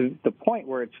gotten to the point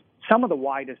where it's some of the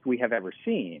widest we have ever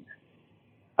seen,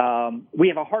 we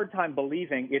have a hard time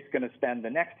believing it's going to spend the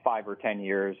next 5 or 10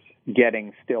 years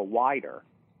getting still wider.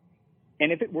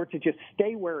 And if it were to just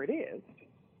stay where it is,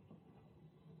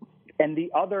 and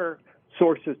the other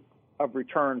sources of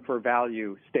return for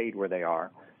value stayed where they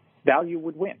are, value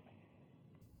would win.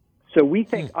 So we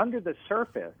think under the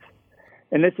surface,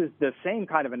 and this is the same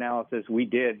kind of analysis we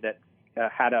did that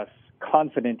had us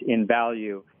confident in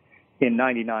value in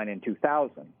 99 and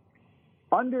 2000.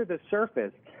 Under the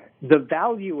surface, the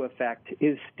value effect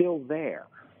is still there,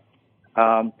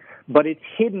 but it's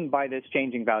hidden by this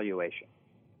changing valuation.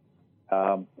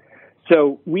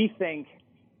 So we think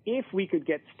if we could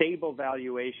get stable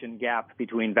valuation gap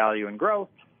between value and growth,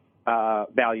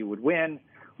 value would win.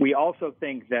 We also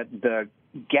think that the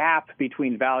gap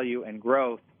between value and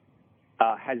growth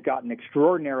has gotten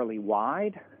extraordinarily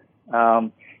wide.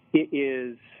 It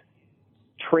is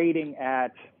trading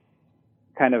at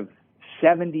kind of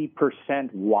 70%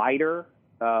 wider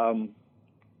than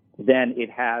it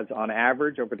has on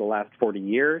average over the last 40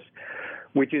 years,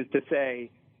 which is to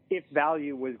say if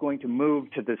value was going to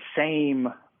move to the same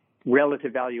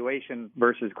relative valuation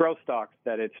versus growth stocks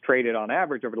that it's traded on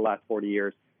average over the last 40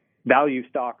 years, value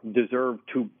stocks deserve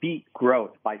to beat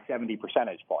growth by 70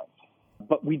 percentage points.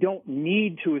 But we don't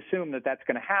need to assume that that's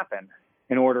going to happen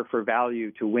in order for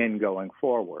value to win going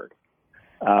forward.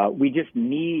 We just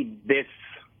need this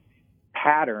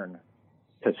pattern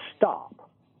to stop.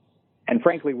 And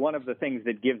frankly, one of the things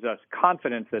that gives us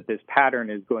confidence that this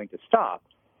pattern is going to stop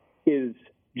is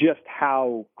just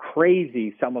how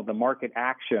crazy some of the market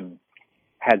action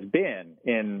has been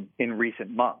in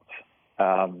recent months.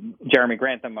 Jeremy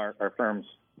Grantham, our firm's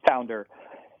founder,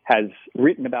 has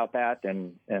written about that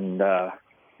and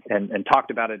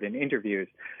talked about it in interviews.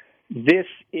 This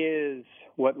is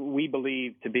what we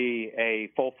believe to be a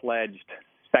full-fledged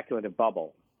speculative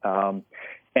bubble.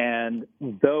 And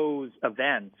those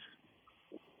events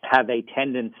have a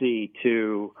tendency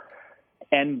to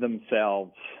end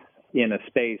themselves in a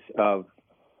space of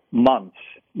months,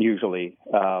 usually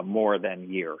more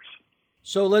than years.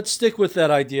 So let's stick with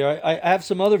that idea. I have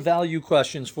some other value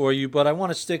questions for you, but I want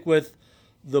to stick with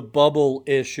the bubble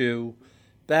issue.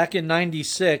 Back in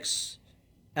 '96,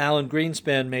 Alan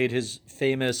Greenspan made his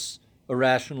famous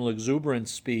irrational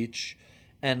exuberance speech,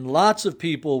 and lots of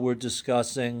people were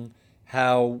discussing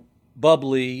how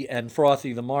bubbly and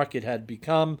frothy the market had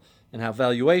become and how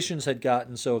valuations had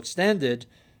gotten so extended,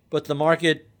 but the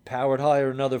market powered higher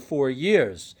another 4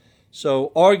 years.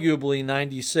 So arguably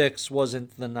 96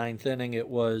 wasn't the ninth inning, it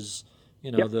was,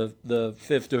 the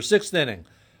fifth or sixth inning.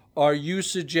 Are you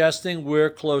suggesting we're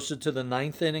closer to the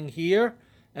ninth inning here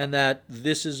and that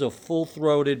this is a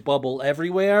full-throated bubble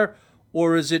everywhere,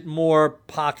 or is it more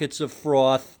pockets of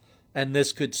froth and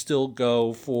this could still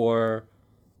go for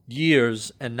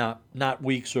years and not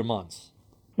weeks or months?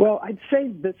 Well, I'd say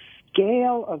the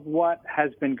scale of what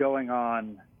has been going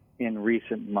on in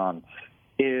recent months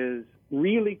is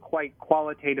really quite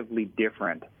qualitatively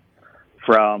different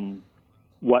from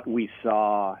what we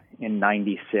saw in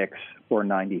 96 or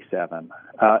 97.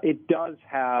 It does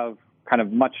have kind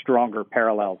of much stronger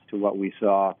parallels to what we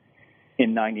saw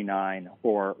in 99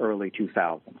 or early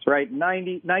 2000s, right?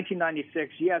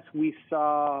 1996, yes, we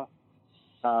saw,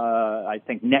 I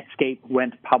think Netscape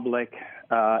went public,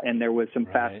 and there was some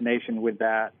fascination with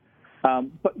that.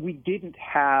 But we didn't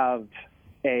have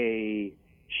a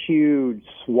huge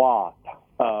swath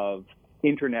of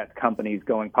internet companies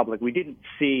going public. We didn't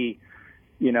see,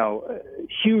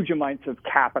 huge amounts of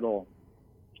capital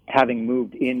having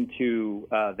moved into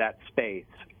that space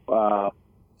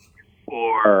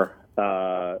or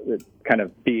kind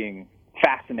of being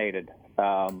fascinated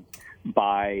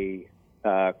by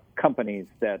companies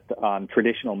that on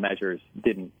traditional measures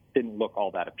didn't look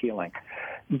all that appealing.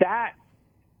 That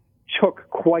took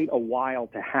quite a while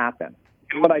to happen.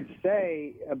 And what I'd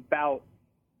say about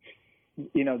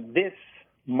this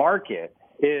market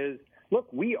is,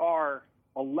 look, we are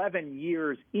 11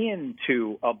 years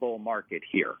into a bull market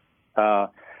here.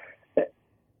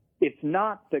 It's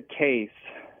not the case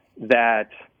that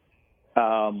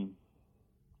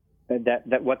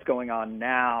that what's going on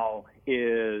now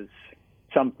is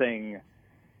something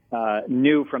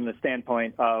new from the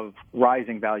standpoint of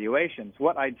rising valuations.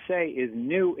 What I'd say is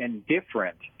new and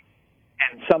different,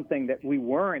 and something that we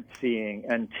weren't seeing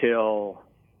until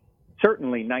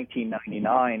certainly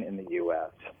 1999 in the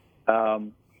U.S.,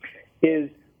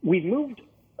 is we've moved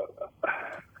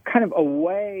kind of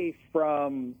away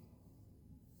from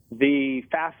the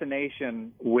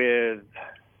fascination with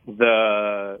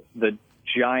the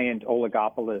giant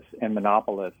oligopolists and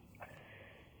monopolists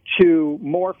to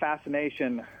more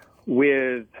fascination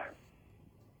with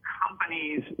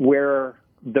companies where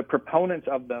the proponents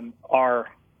of them are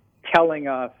telling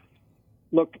us,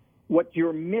 look, what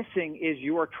you're missing is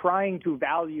you're trying to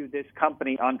value this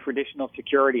company on traditional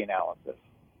security analysis.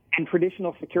 And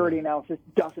traditional security analysis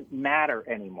doesn't matter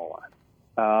anymore.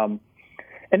 And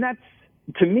that's,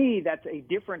 to me, that's a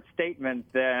different statement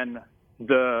than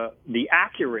the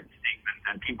accurate statement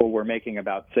that people were making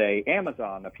about, say,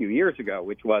 Amazon a few years ago,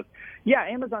 which was, yeah,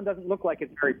 Amazon doesn't look like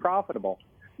it's very profitable,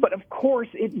 but of course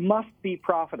it must be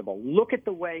profitable. Look at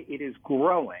the way it is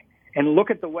growing, and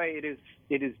look at the way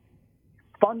it is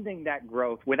funding that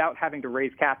growth without having to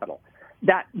raise capital.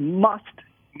 That must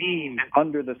mean that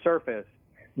under the surface,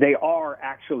 they are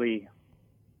actually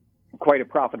quite a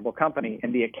profitable company,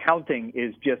 and the accounting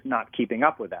is just not keeping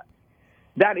up with that.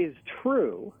 That is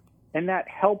true, and that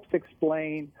helps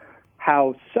explain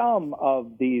how some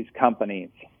of these companies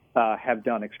have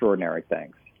done extraordinary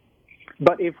things.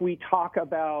 But if we talk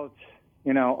about,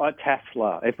 a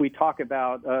Tesla, if we talk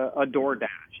about a DoorDash,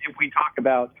 if we talk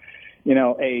about,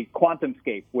 a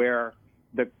QuantumScape where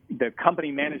the company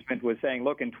management was saying,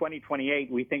 look, in 2028,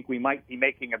 we think we might be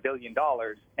making $1 billion,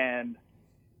 and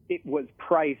it was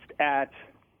priced at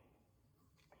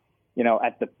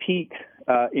the peak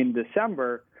in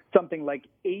December, something like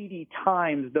 80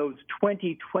 times those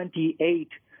 2028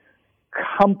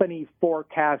 company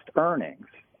forecast earnings.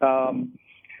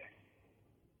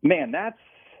 Man,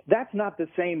 that's not the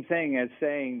same thing as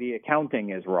saying the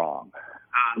accounting is wrong.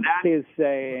 That is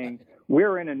saying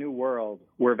we're in a new world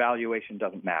where valuation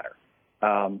doesn't matter.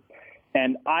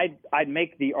 And I'd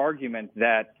make the argument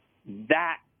that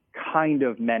that kind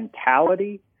of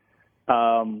mentality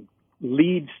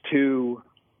leads to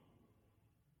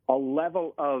a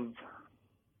level of,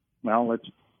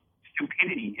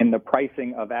 stupidity in the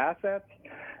pricing of assets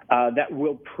that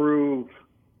will prove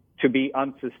to be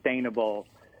unsustainable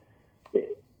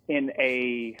in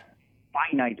a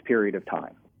finite period of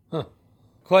time. Huh.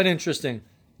 Quite interesting.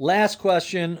 Last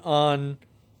question on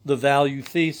the value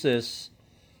thesis.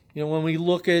 When we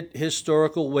look at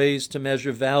historical ways to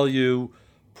measure value,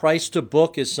 price to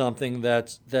book is something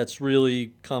that's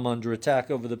really come under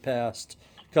attack over the past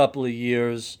couple of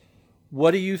years.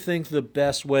 What do you think the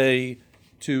best way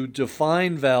to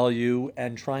define value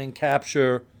and try and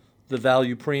capture the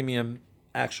value premium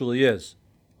actually is?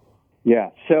 Yeah,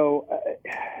 so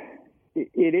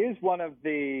it is one of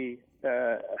the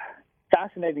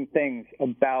fascinating things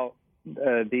about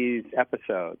these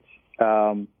episodes.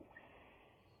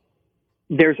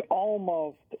 There's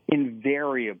almost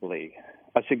invariably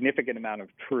a significant amount of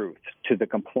truth to the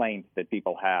complaints that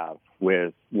people have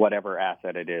with whatever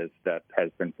asset it is that has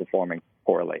been performing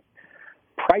poorly.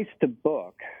 Price to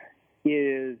book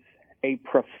is a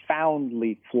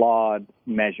profoundly flawed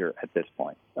measure at this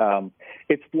point.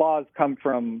 Its flaws come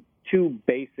from two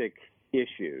basic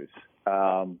issues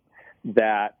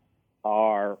that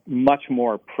are much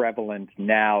more prevalent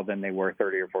now than they were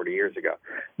 30 or 40 years ago.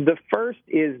 The first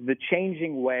is the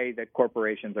changing way that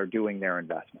corporations are doing their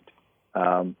investment.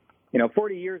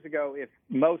 40 years ago, if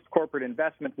most corporate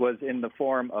investment was in the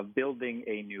form of building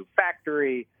a new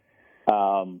factory,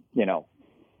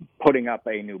 putting up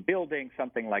a new building,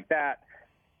 something like that,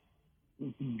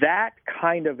 that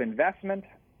kind of investment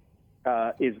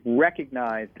is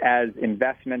recognized as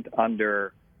investment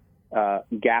under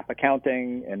GAAP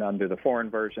accounting and under the foreign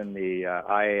version, the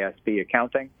IASB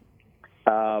accounting.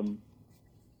 The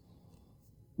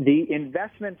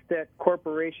investments that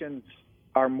corporations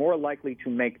are more likely to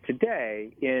make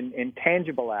today in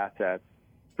intangible assets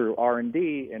through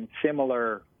R&D and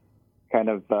similar kind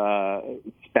of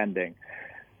spending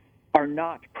are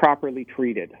not properly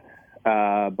treated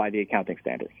by the accounting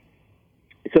standards.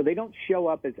 So they don't show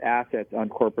up as assets on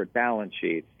corporate balance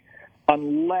sheets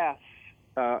unless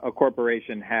a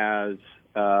corporation has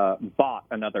bought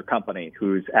another company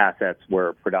whose assets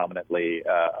were predominantly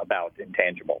about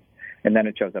intangibles, and then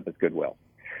it shows up as goodwill.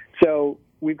 So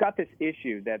we've got this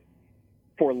issue that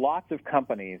for lots of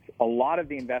companies, a lot of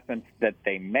the investments that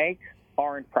they make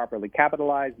aren't properly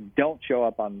capitalized, don't show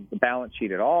up on the balance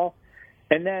sheet at all.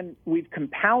 And then we've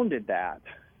compounded that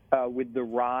with the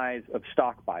rise of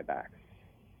stock buybacks.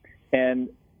 And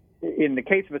in the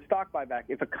case of a stock buyback,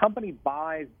 if a company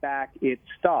buys back its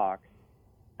stock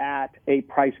at a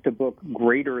price to book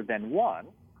greater than 1,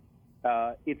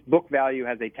 its book value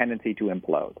has a tendency to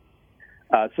implode.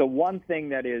 So one thing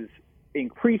that is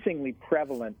increasingly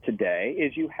prevalent today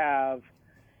is you have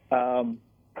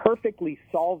perfectly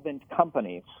solvent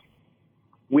companies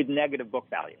with negative book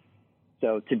value.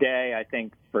 So today, I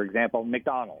think, for example,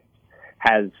 McDonald's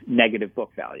has negative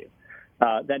book value.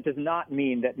 That does not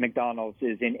mean that McDonald's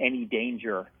is in any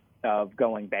danger of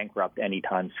going bankrupt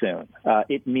anytime soon.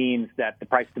 It means that the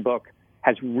price to book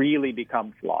has really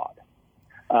become flawed.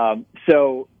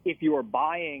 So if you are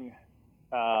buying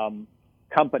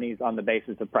companies on the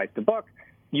basis of price to book,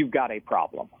 you've got a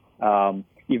problem.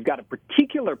 You've got a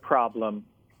particular problem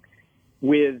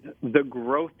with the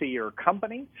growthier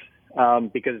companies,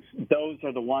 because those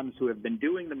are the ones who have been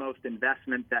doing the most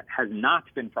investment that has not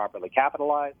been properly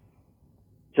capitalized.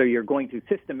 So you're going to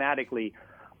systematically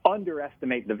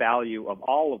underestimate the value of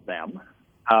all of them.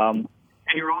 And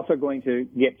you're also going to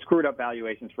get screwed up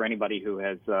valuations for anybody who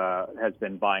has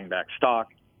been buying back stock.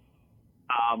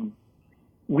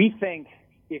 We think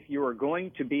if you are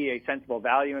going to be a sensible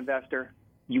value investor,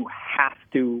 you have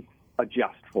to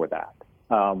adjust for that.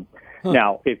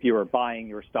 Now, if you are buying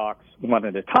your stocks one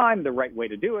at a time, the right way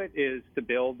to do it is to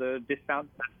build a discounted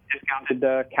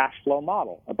cash flow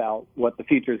model about what the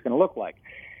future is going to look like.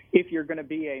 If you're going to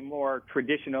be a more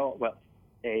traditional,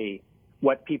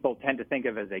 what people tend to think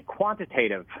of as a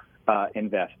quantitative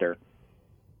investor,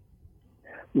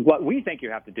 what we think you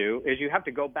have to do is you have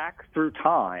to go back through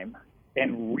time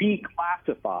and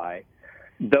reclassify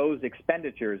those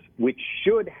expenditures which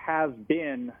should have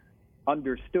been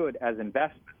understood as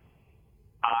investment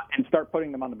and start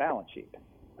putting them on the balance sheet.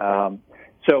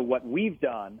 So what we've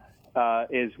done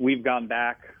is we've gone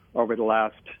back over the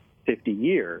last 50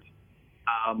 years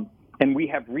And we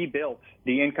have rebuilt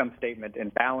the income statement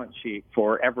and balance sheet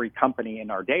for every company in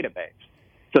our database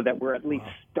so that we're at least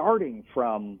starting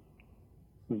from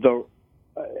the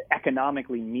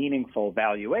economically meaningful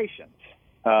valuations.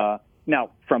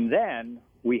 Now, from then,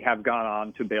 we have gone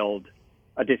on to build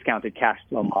a discounted cash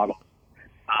flow model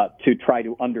to try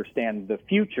to understand the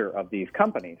future of these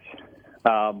companies.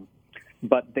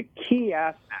 But the key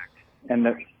aspect and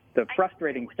the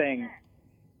frustrating thing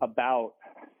about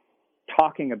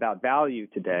talking about value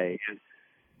today is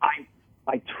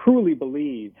I truly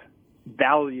believe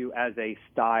value as a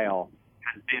style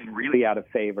has been really out of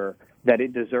favor, that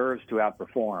it deserves to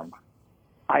outperform.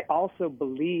 I also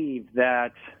believe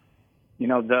that,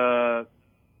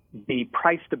 the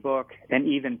price to book and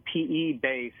even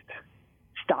PE-based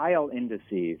style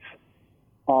indices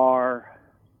are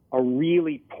a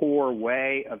really poor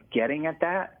way of getting at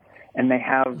that, and they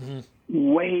have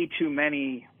way too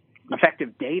many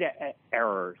effective data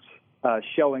errors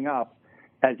showing up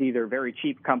as either very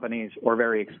cheap companies or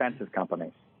very expensive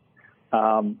companies.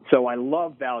 So I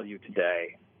love value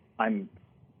today. I'm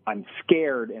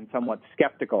scared and somewhat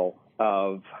skeptical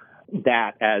of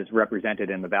that as represented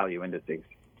in the value indices.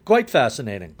 Quite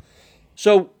fascinating.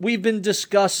 So we've been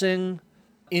discussing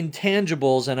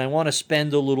intangibles, and I want to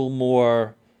spend a little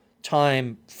more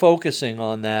time focusing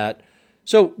on that.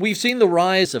 So we've seen the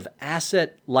rise of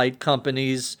asset-light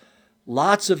companies,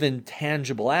 lots of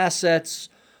intangible assets,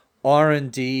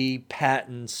 R&D,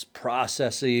 patents,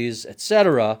 processes,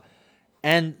 etc.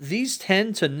 And these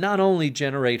tend to not only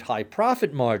generate high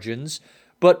profit margins,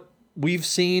 but we've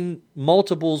seen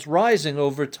multiples rising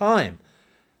over time.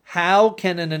 How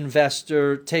can an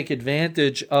investor take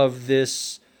advantage of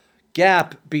this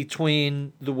gap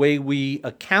between the way we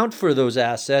account for those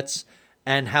assets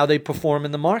and how they perform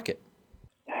in the market?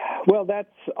 Well, that's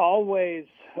always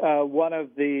one of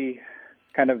the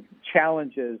kind of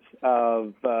challenges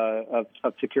of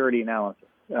security analysis.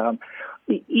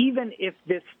 Even if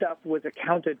this stuff was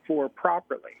accounted for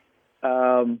properly,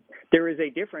 there is a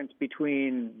difference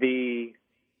between the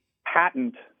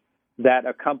patent that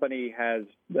a company has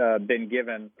been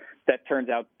given that turns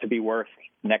out to be worth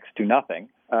next to nothing,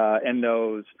 and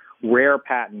those rare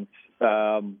patents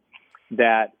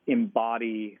that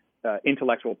embody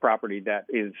intellectual property that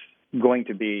is going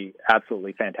to be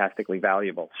absolutely fantastically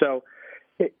valuable. So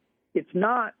it's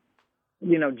not,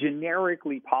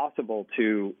 generically possible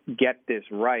to get this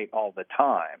right all the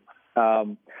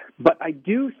time. But I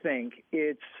do think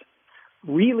it's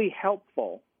really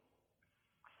helpful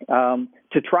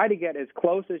to try to get as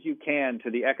close as you can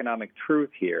to the economic truth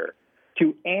here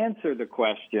to answer the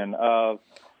question of,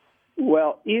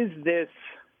 well, is this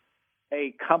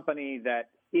a company that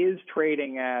is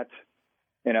trading at,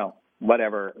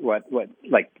 whatever, what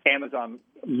like Amazon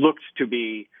looked to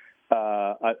be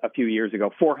a few years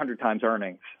ago, 400 times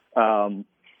earnings?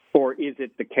 Or is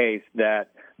it the case that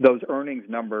those earnings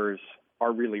numbers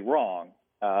are really wrong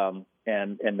and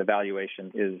the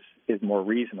valuation is more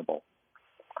reasonable?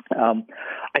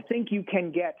 I think you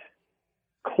can get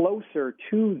closer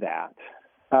to that.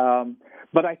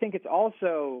 But I think it's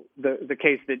also the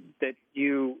case that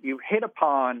you hit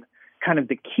upon kind of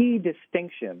the key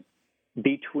distinction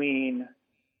between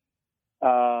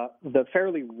the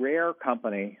fairly rare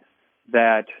company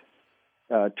that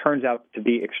turns out to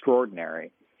be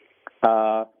extraordinary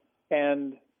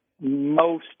and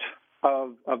most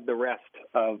of the rest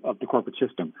of the corporate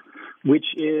system, which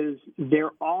is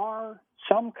there are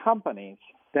some companies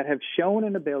that have shown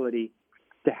an ability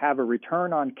to have a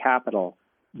return on capital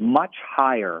much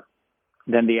higher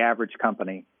than the average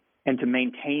company and to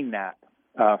maintain that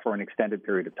for an extended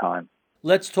period of time.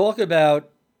 Let's talk about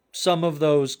some of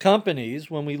those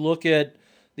companies. When we look at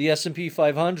the S&P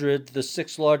 500, the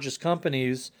 6 largest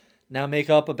companies now make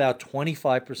up about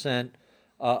 25%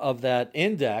 of that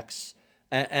index,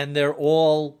 and they're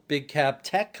all big cap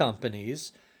tech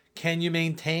companies. Can you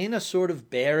maintain a sort of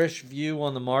bearish view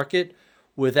on the market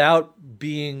without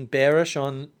being bearish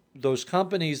on those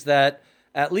companies that,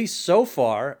 at least so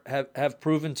far, have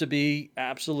proven to be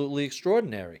absolutely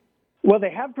extraordinary? Well,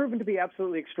 they have proven to be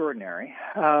absolutely extraordinary.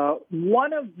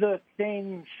 One of the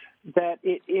things that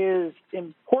it is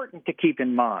important to keep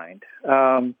in mind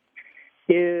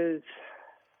is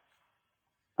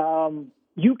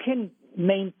you can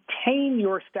maintain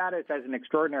your status as an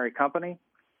extraordinary company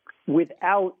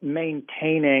without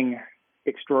maintaining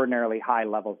extraordinarily high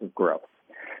levels of growth.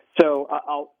 So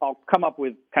I'll come up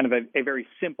with kind of a very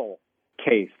simple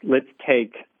case. Let's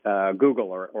take Google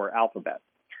or Alphabet.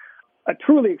 A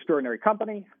truly extraordinary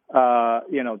company,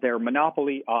 their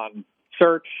monopoly on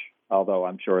search, although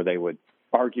I'm sure they would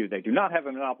argue they do not have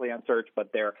a monopoly on search,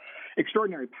 but their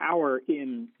extraordinary power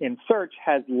in search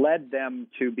has led them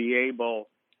to be able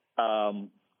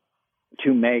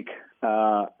to make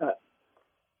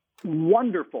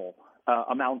wonderful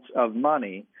amounts of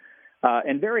money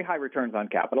and very high returns on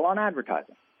capital on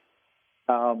advertising.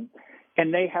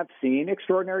 And they have seen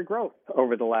extraordinary growth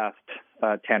over the last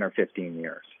 10 or 15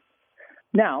 years.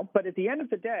 Now, but at the end of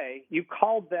the day, you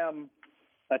called them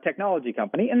a technology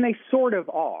company, and they sort of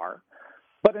are.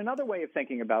 But another way of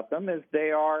thinking about them is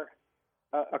they are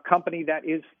a company that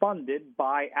is funded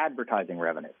by advertising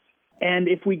revenues. And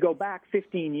if we go back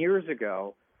 15 years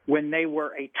ago, when they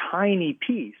were a tiny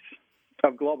piece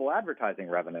of global advertising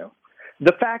revenue,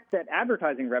 the fact that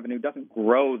advertising revenue doesn't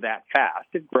grow that fast,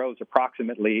 it grows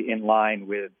approximately in line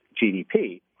with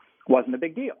GDP, wasn't a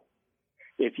big deal.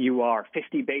 If you are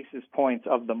 50 basis points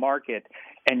of the market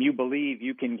and you believe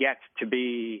you can get to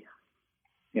be,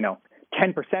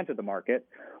 10% of the market,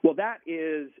 well, that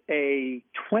is a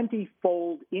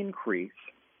 20-fold increase.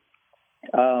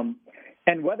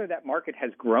 And whether that market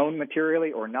has grown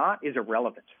materially or not is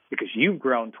irrelevant because you've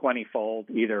grown 20-fold,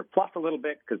 either plus a little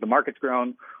bit because the market's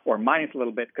grown or minus a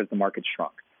little bit because the market's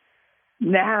shrunk.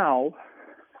 Now,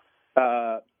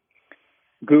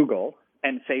 Google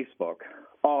and Facebook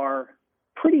are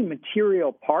pretty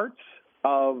material parts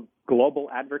of global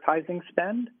advertising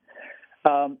spend,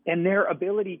 and their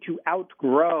ability to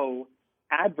outgrow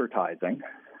advertising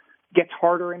gets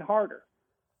harder and harder,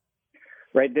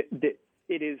 right?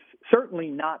 It is certainly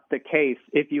not the case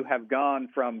if you have gone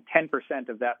from 10%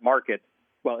 of that market.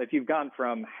 Well, if you've gone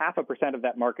from 0.5% of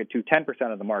that market to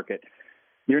 10% of the market,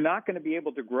 you're not going to be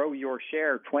able to grow your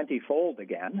share 20-fold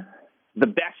again. The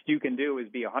best you can do is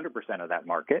be 100% of that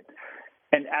market.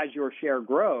 And as your share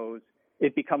grows,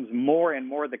 it becomes more and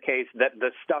more the case that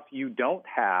the stuff you don't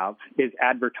have is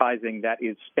advertising that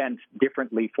is spent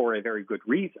differently for a very good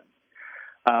reason.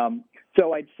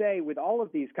 So I'd say with all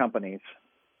of these companies,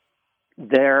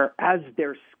 as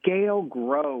their scale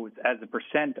grows as a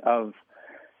percent of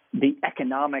the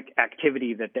economic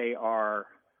activity that they are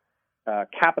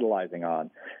capitalizing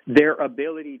on, their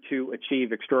ability to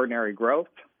achieve extraordinary growth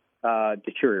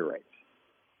deteriorates.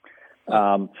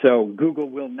 So Google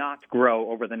will not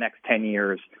grow over the next 10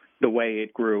 years the way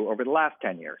it grew over the last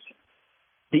 10 years.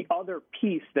 The other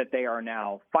piece that they are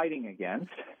now fighting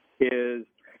against is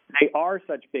they are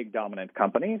such big dominant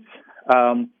companies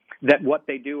that what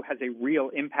they do has a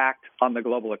real impact on the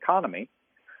global economy.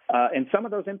 And some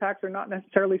of those impacts are not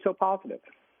necessarily so positive.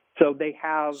 So they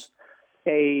have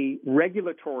a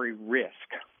regulatory risk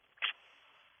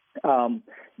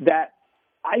that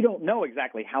I don't know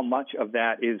exactly how much of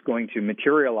that is going to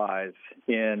materialize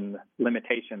in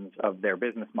limitations of their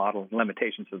business model and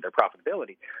limitations of their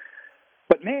profitability.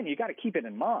 But, man, you got to keep it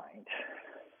in mind.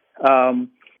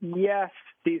 Yes,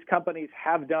 these companies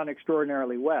have done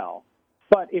extraordinarily well.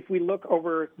 But if we look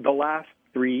over the last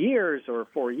 3 years or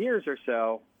 4 years or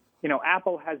so,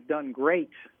 Apple has done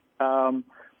great.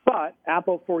 But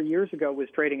Apple 4 years ago was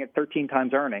trading at 13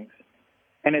 times earnings,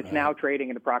 and it's now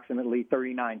trading at approximately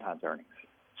 39 times earnings.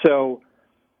 So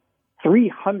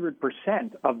 300%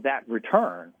 of that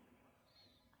return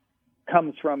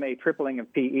comes from a tripling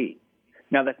of PE.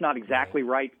 Now, that's not exactly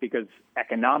right because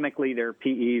economically their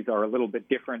PEs are a little bit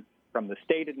different from the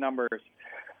stated numbers.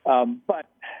 But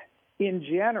in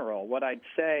general, what I'd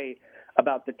say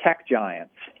about the tech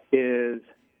giants is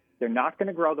they're not going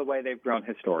to grow the way they've grown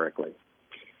historically.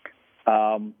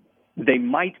 They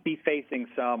might be facing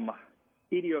some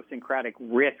idiosyncratic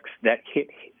risks that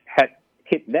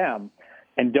hit them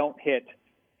and don't hit,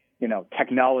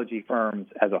 technology firms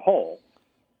as a whole.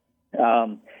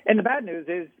 And the bad news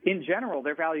is, in general,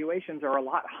 their valuations are a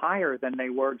lot higher than they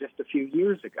were just a few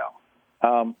years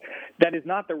ago. That is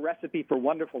not the recipe for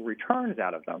wonderful returns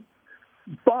out of them.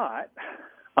 But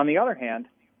on the other hand,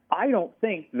 I don't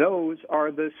think those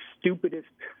are the stupidest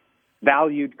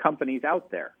valued companies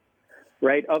out there,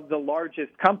 right? Of the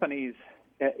largest companies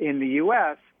in the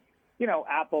U.S.,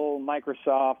 Apple,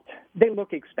 Microsoft, they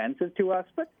look expensive to us,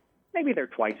 but maybe they're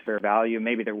twice fair value.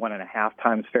 Maybe they're 1.5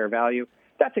 times fair value.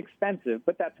 That's expensive,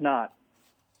 but that's not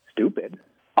stupid.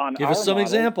 Give us some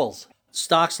examples.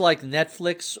 Stocks like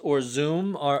Netflix or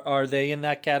Zoom, are they in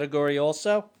that category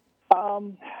also?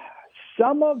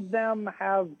 Some of them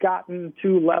have gotten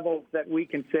to levels that we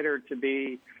consider to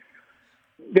be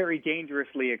very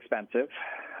dangerously expensive.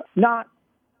 Not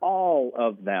all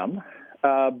of them.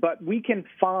 But we can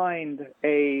find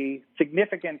a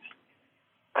significant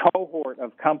cohort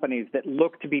of companies that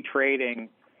look to be trading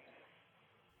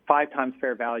 5 times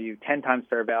fair value, 10 times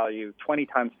fair value, 20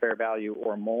 times fair value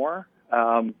or more.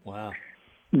 Wow.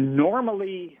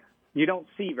 Normally, you don't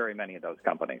see very many of those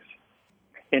companies.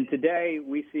 And today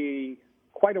we see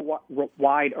quite a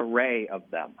wide array of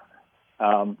them.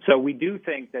 So we do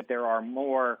think that there are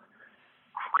more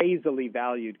crazily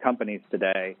valued companies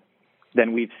today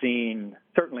than we've seen,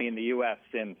 certainly in the U.S.,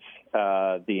 since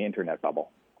the internet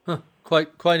bubble.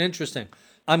 Quite interesting.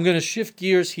 I'm going to shift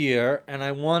gears here, and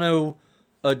I want to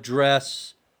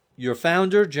address your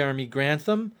founder, Jeremy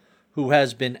Grantham, who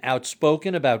has been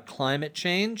outspoken about climate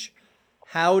change.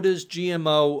 How does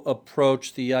GMO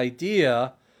approach the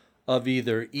idea of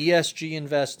either ESG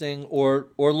investing or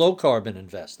low carbon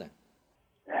investing?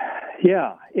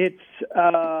 Yeah, it's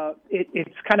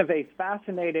kind of a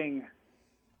fascinating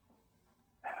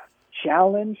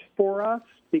challenge for us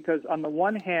because on the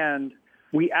one hand,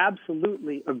 we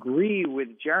absolutely agree with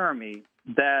Jeremy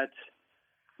that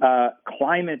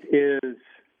climate is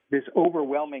this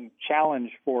overwhelming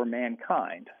challenge for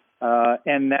mankind,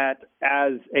 and that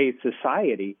as a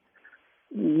society,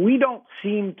 we don't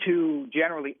seem to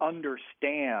generally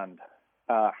understand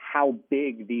how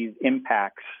big these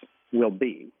impacts will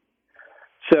be.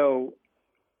 So,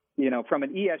 from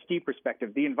an ESG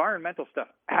perspective, the environmental stuff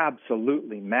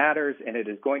absolutely matters, and it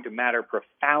is going to matter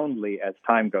profoundly as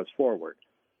time goes forward.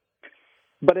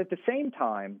 But at the same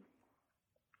time,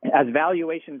 as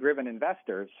valuation-driven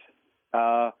investors,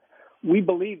 we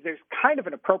believe there's kind of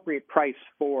an appropriate price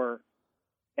for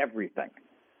everything.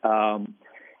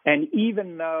 And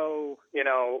even though,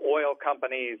 oil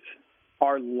companies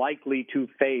are likely to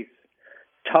face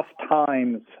tough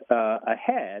times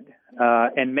ahead,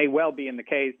 and may well be in the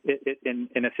case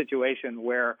in a situation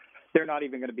where they're not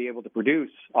even going to be able to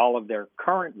produce all of their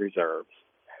current reserves,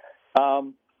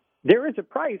 there is a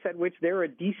price at which they're a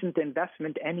decent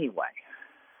investment anyway.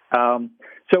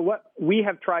 So what we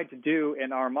have tried to do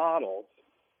in our models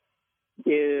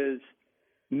is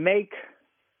make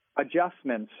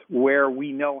adjustments where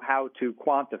we know how to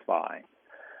quantify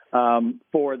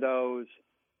for those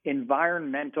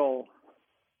environmental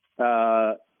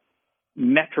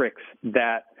metrics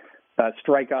that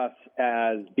strike us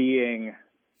as being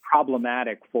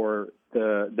problematic for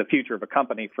the future of a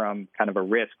company from kind of a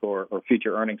risk or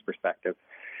future earnings perspective.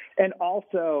 And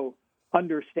also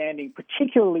understanding,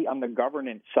 particularly on the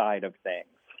governance side of things,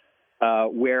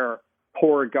 where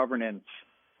poor governance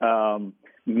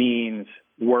means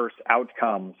worse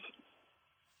outcomes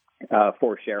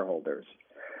for shareholders.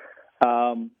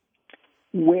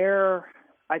 Where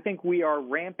I think we are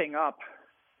ramping up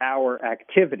our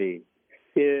activity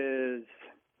is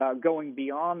going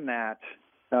beyond that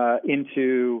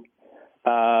into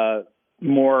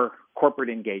more corporate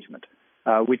engagement,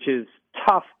 which is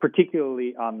tough,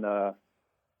 particularly on the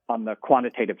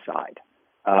quantitative side.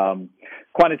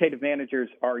 Quantitative managers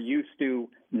are used to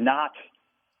not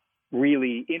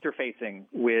really interfacing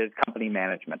with company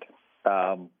management.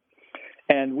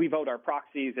 And we vote our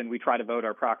proxies, and we try to vote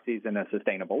our proxies in a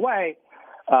sustainable way.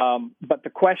 But the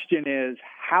question is,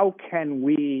 how can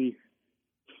we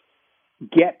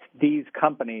get these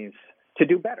companies to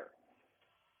do better?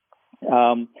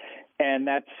 And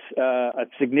that's a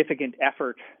significant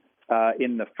effort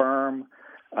in the firm.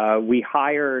 We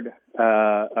hired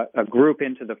a group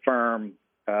into the firm,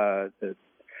 a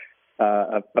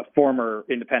former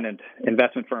independent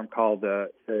investment firm called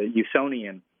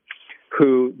Usonian,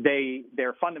 who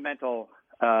they're fundamental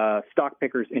stock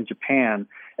pickers in Japan.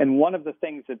 And one of the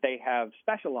things that they have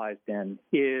specialized in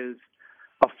is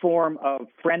a form of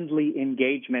friendly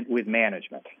engagement with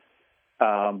management.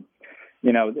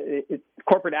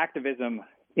 Corporate activism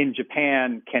in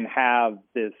Japan can have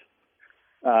this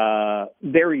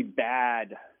very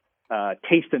bad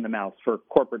taste in the mouth for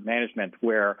corporate management,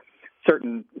 where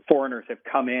certain foreigners have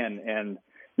come in and,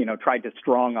 tried to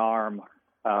strong arm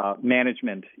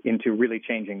management into really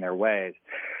changing their ways.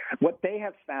 What they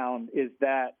have found is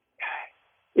that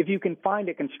if you can find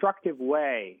a constructive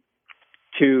way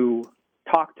to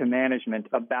talk to management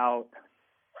about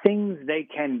things they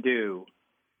can do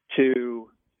to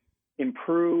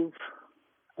improve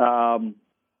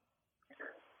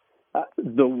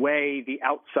the way the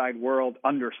outside world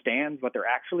understands what they're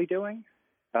actually doing,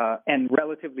 and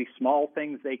relatively small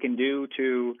things they can do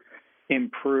to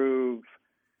improve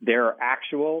their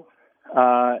actual,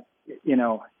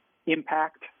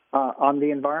 impact on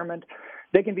the environment,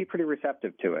 they can be pretty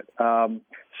receptive to it.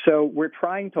 So we're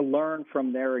trying to learn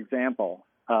from their example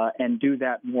and do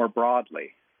that more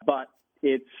broadly. But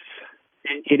it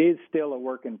is still a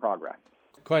work in progress.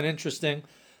 Quite interesting.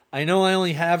 I know I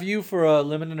only have you for a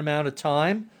limited amount of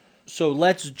time, so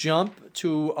let's jump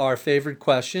to our favorite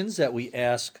questions that we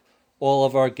ask all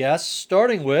of our guests,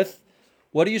 starting with,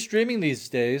 what are you streaming these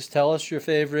days? Tell us your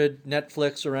favorite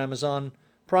Netflix or Amazon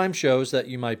Prime shows that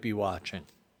you might be watching?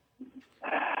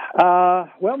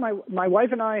 Well, my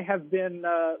wife and I have been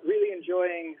really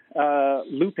enjoying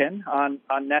Lupin on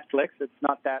Netflix. It's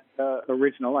not that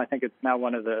original. I think it's now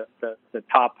one of the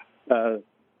top the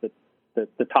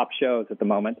top shows at the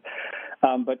moment.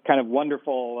 But kind of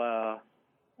wonderful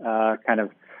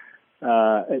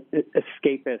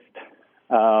escapist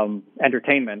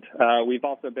entertainment. We've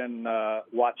also been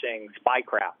watching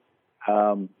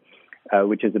Spycraft,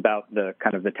 which is about the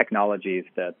kind of the technologies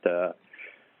that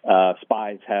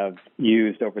spies have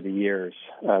used over the years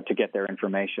to get their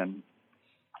information.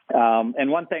 And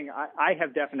one thing I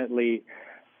have definitely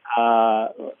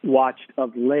watched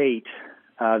of late,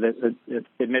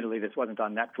 admittedly this wasn't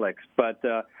on Netflix, but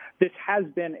this has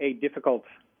been a difficult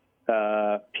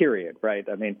period, right?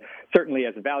 I mean, certainly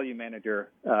as a value manager,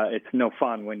 it's no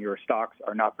fun when your stocks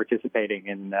are not participating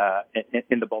in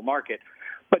the bull market.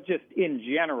 But just in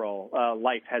general,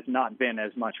 life has not been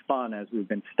as much fun as we've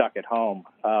been stuck at home.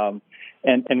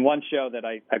 And one show that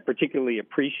I particularly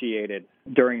appreciated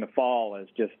during the fall as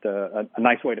just a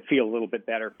nice way to feel a little bit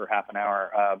better for half an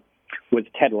hour was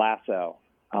Ted Lasso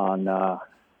on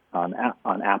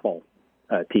Apple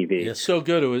TV. Yeah, so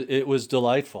good. It was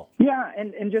delightful. Yeah,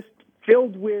 and just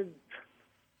filled with,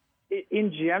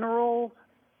 in general,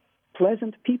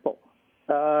 pleasant people.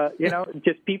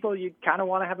 Just people you kind of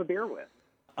want to have a beer with.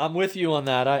 I'm with you on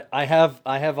that. I have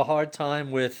a hard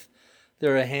time with.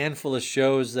 There are a handful of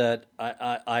shows that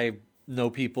I know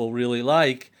people really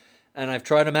like, and I've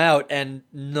tried them out, and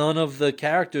none of the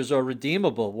characters are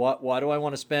redeemable. Why do I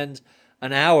want to spend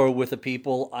an hour with the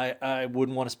people I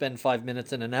wouldn't want to spend 5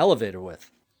 minutes in an elevator with?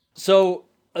 So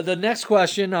the next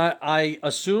question, I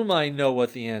assume I know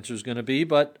what the answer is going to be,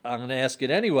 but I'm going to ask it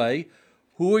anyway.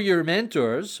 Who are your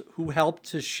mentors who helped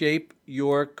to shape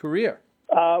your career?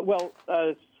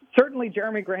 Certainly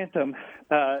Jeremy Grantham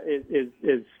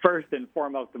is first and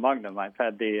foremost among them. I've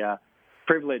had the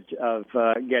privilege of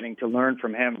getting to learn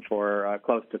from him for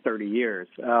close to 30 years.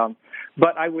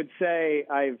 But I would say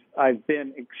I've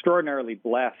been extraordinarily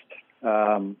blessed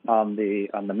on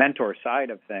the mentor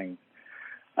side of things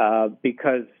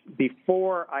because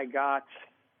before I got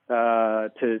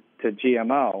to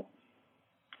GMO,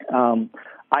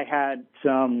 I had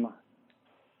some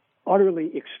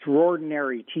utterly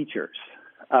extraordinary teachers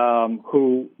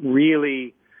who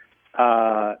really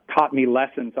taught me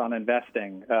lessons on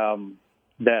investing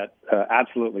that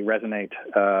absolutely resonate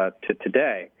to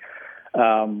today.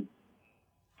 Kind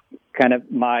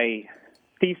of my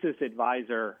thesis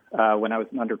advisor when I was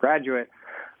an undergraduate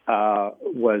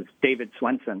was David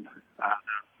Swenson,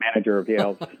 manager of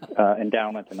Yale's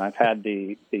endowment, and I've had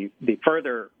the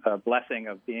further blessing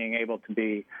of being able to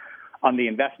be on the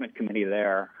investment committee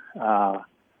there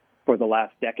for the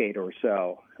last decade or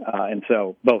so. And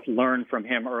so both learned from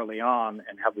him early on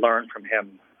and have learned from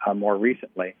him more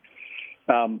recently.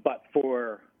 But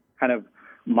for kind of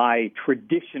my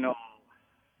traditional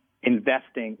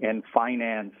investing and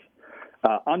finance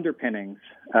underpinnings,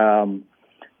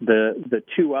 the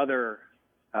two other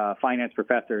finance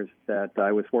professors that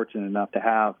I was fortunate enough to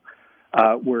have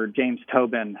were James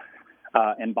Tobin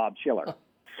and Bob Schiller.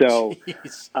 So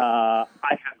I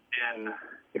have been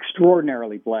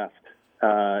extraordinarily blessed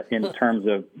in terms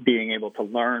of being able to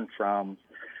learn from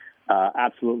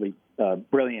absolutely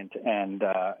brilliant and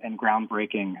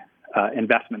groundbreaking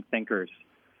investment thinkers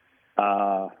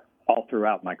all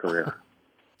throughout my career.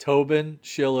 Tobin,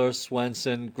 Schiller,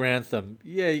 Swenson, Grantham.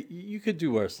 Yeah, you could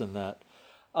do worse than that.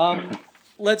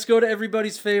 Let's go to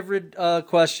everybody's favorite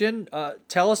question.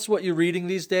 Tell us what you're reading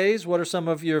these days. What are some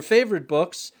of your favorite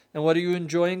books, and what are you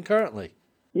enjoying currently?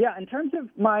 Yeah, in terms of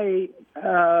my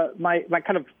my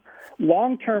kind of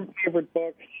long-term favorite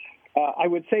books, I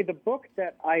would say the book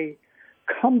that I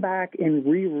come back and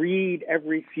reread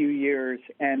every few years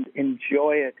and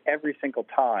enjoy it every single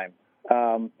time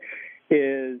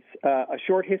is A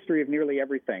Short History of Nearly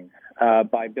Everything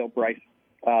by Bill Bryson.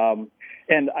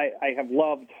 And I have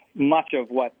loved much of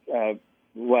what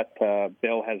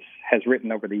Bill has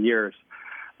written over the years.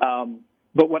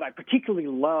 But what I particularly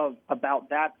love about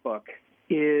that book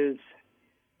is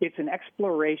it's an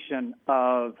exploration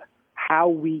of how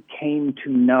we came to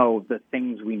know the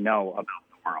things we know about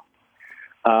the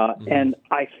world. And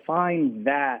I find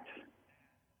that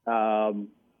an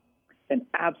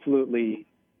absolutely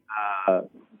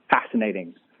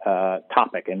fascinating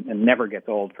topic and never gets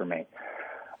old for me.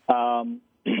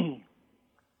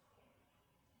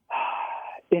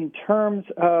 In terms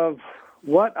of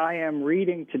what I am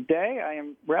reading today, I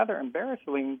am rather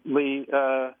embarrassingly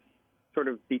sort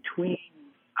of between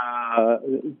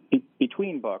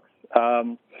books.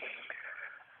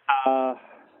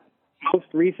 Most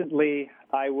recently,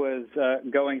 I was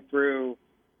going through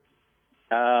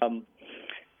a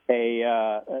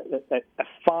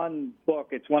fun book.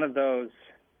 It's one of those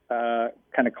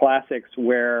kind of classics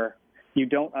where you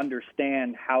don't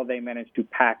understand how they managed to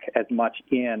pack as much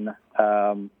in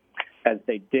as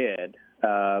they did.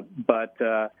 But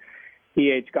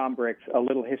E.H. Gombrich's A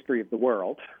Little History of the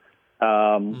World.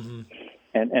 And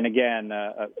again,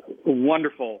 a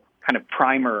wonderful kind of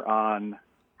primer on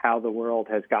how the world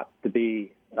has got to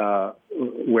be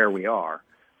where we are.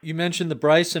 You mentioned the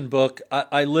Bryson book.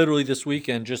 I literally this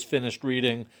weekend just finished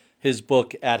reading his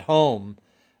book At Home.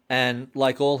 And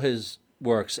like all his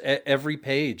works, every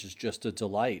page is just a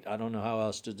delight. I don't know how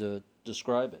else to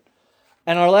describe it.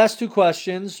 And our last two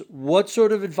questions, what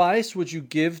sort of advice would you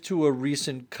give to a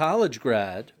recent college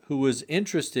grad who was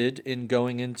interested in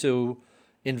going into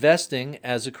investing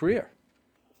as a career?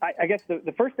 I guess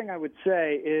the first thing I would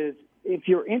say is if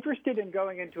you're interested in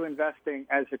going into investing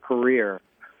as a career,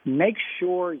 make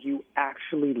sure you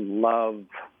actually love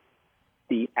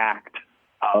the act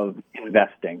of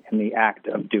investing and the act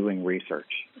of doing research.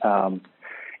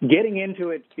 Getting into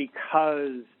it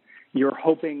because you're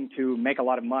hoping to make a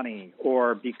lot of money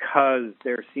or because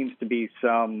there seems to be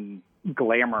some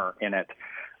glamour in it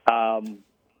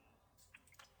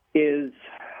is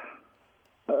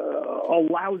a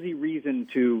lousy reason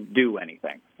to do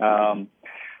anything.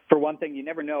 For one thing, you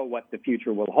never know what the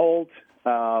future will hold.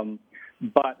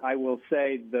 But I will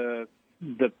say the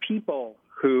people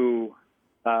who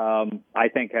I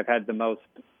think have had the most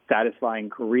satisfying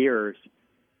careers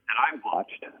that I've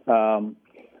watched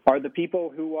are the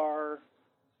people who are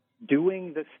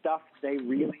doing the stuff they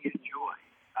really enjoy.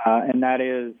 And that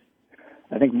is,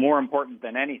 I think, more important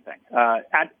than anything.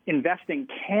 Investing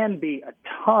can be a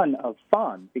ton of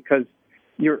fun because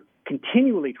you're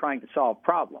continually trying to solve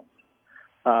problems.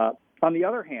 On the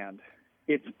other hand,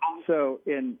 it's also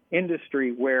an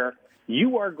industry where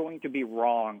you are going to be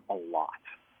wrong a lot.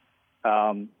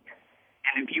 And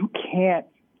if you can't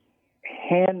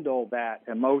handle that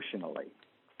emotionally,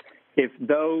 if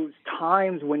those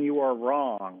times when you are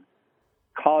wrong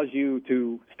cause you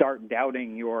to start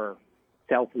doubting your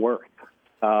self-worth,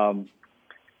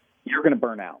 you're going to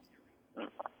burn out.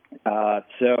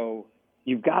 So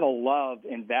you've got to love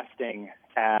investing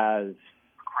as a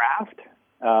craft.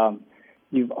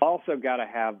 You've also got to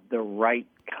have the right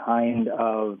kind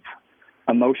of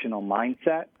emotional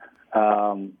mindset,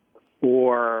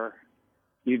 or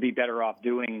you'd be better off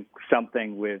doing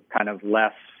something with kind of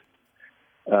less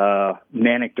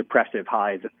manic depressive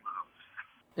highs and lows.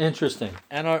 Interesting.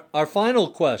 And our final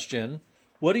question,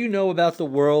 what do you know about the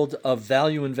world of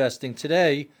value investing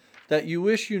today that you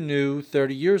wish you knew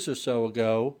 30 years or so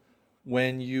ago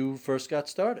when you first got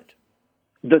started?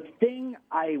 The thing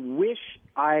I wish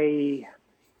I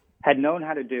had known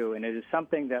how to do, and it is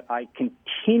something that I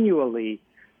continually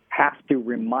have to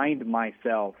remind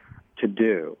myself to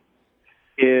do,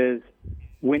 is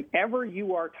whenever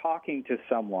you are talking to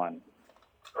someone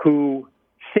who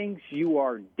thinks you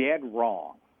are dead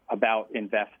wrong about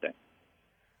investing,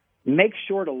 make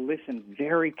sure to listen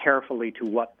very carefully to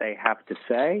what they have to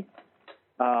say,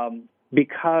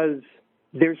 because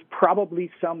there's probably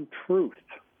some truth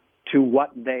to what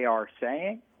they are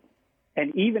saying.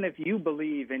 And even if you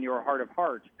believe in your heart of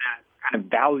hearts that kind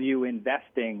of value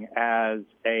investing as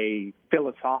a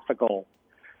philosophical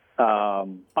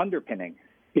underpinning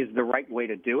is the right way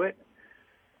to do it,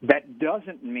 that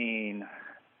doesn't mean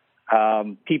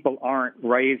people aren't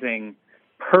raising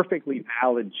perfectly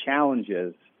valid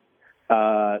challenges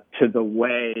to the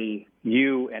way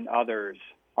you and others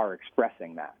are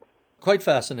expressing that. Quite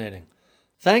fascinating.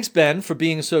 Thanks, Ben, for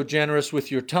being so generous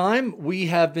with your time. We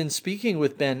have been speaking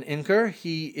with Ben Inker.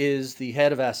 He is the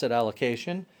head of asset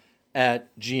allocation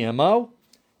at GMO.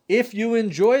 If you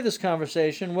enjoy this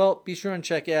conversation, well, be sure and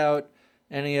check out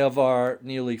any of our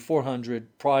nearly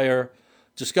 400 prior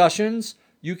discussions.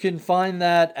 You can find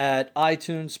that at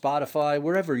iTunes, Spotify,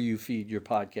 wherever you feed your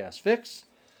podcast fix.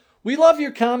 We love your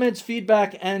comments,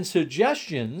 feedback, and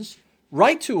suggestions.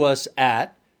 Write to us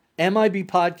at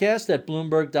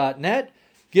mibpodcast@bloomberg.net.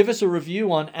 Give us a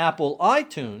review on Apple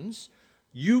iTunes.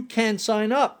 You can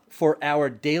sign up for our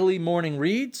daily morning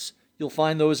reads. You'll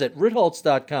find those at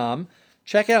Ritholtz.com.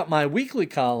 Check out my weekly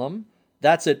column.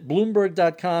 That's at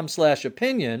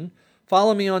Bloomberg.com/opinion.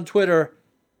 Follow me on Twitter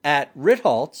at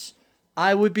Ritholtz.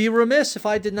 I would be remiss if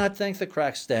I did not thank the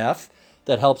crack staff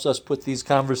that helps us put these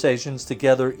conversations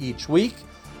together each week.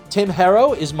 Tim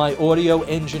Harrow is my audio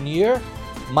engineer.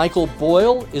 Michael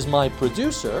Boyle is my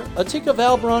producer. Atika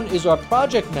Valbron is our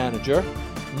project manager.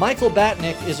 Michael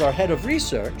Batnick is our head of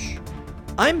research.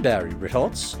 I'm Barry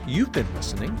Ritholtz. You've been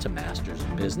listening to Masters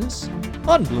in Business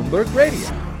on Bloomberg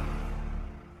Radio.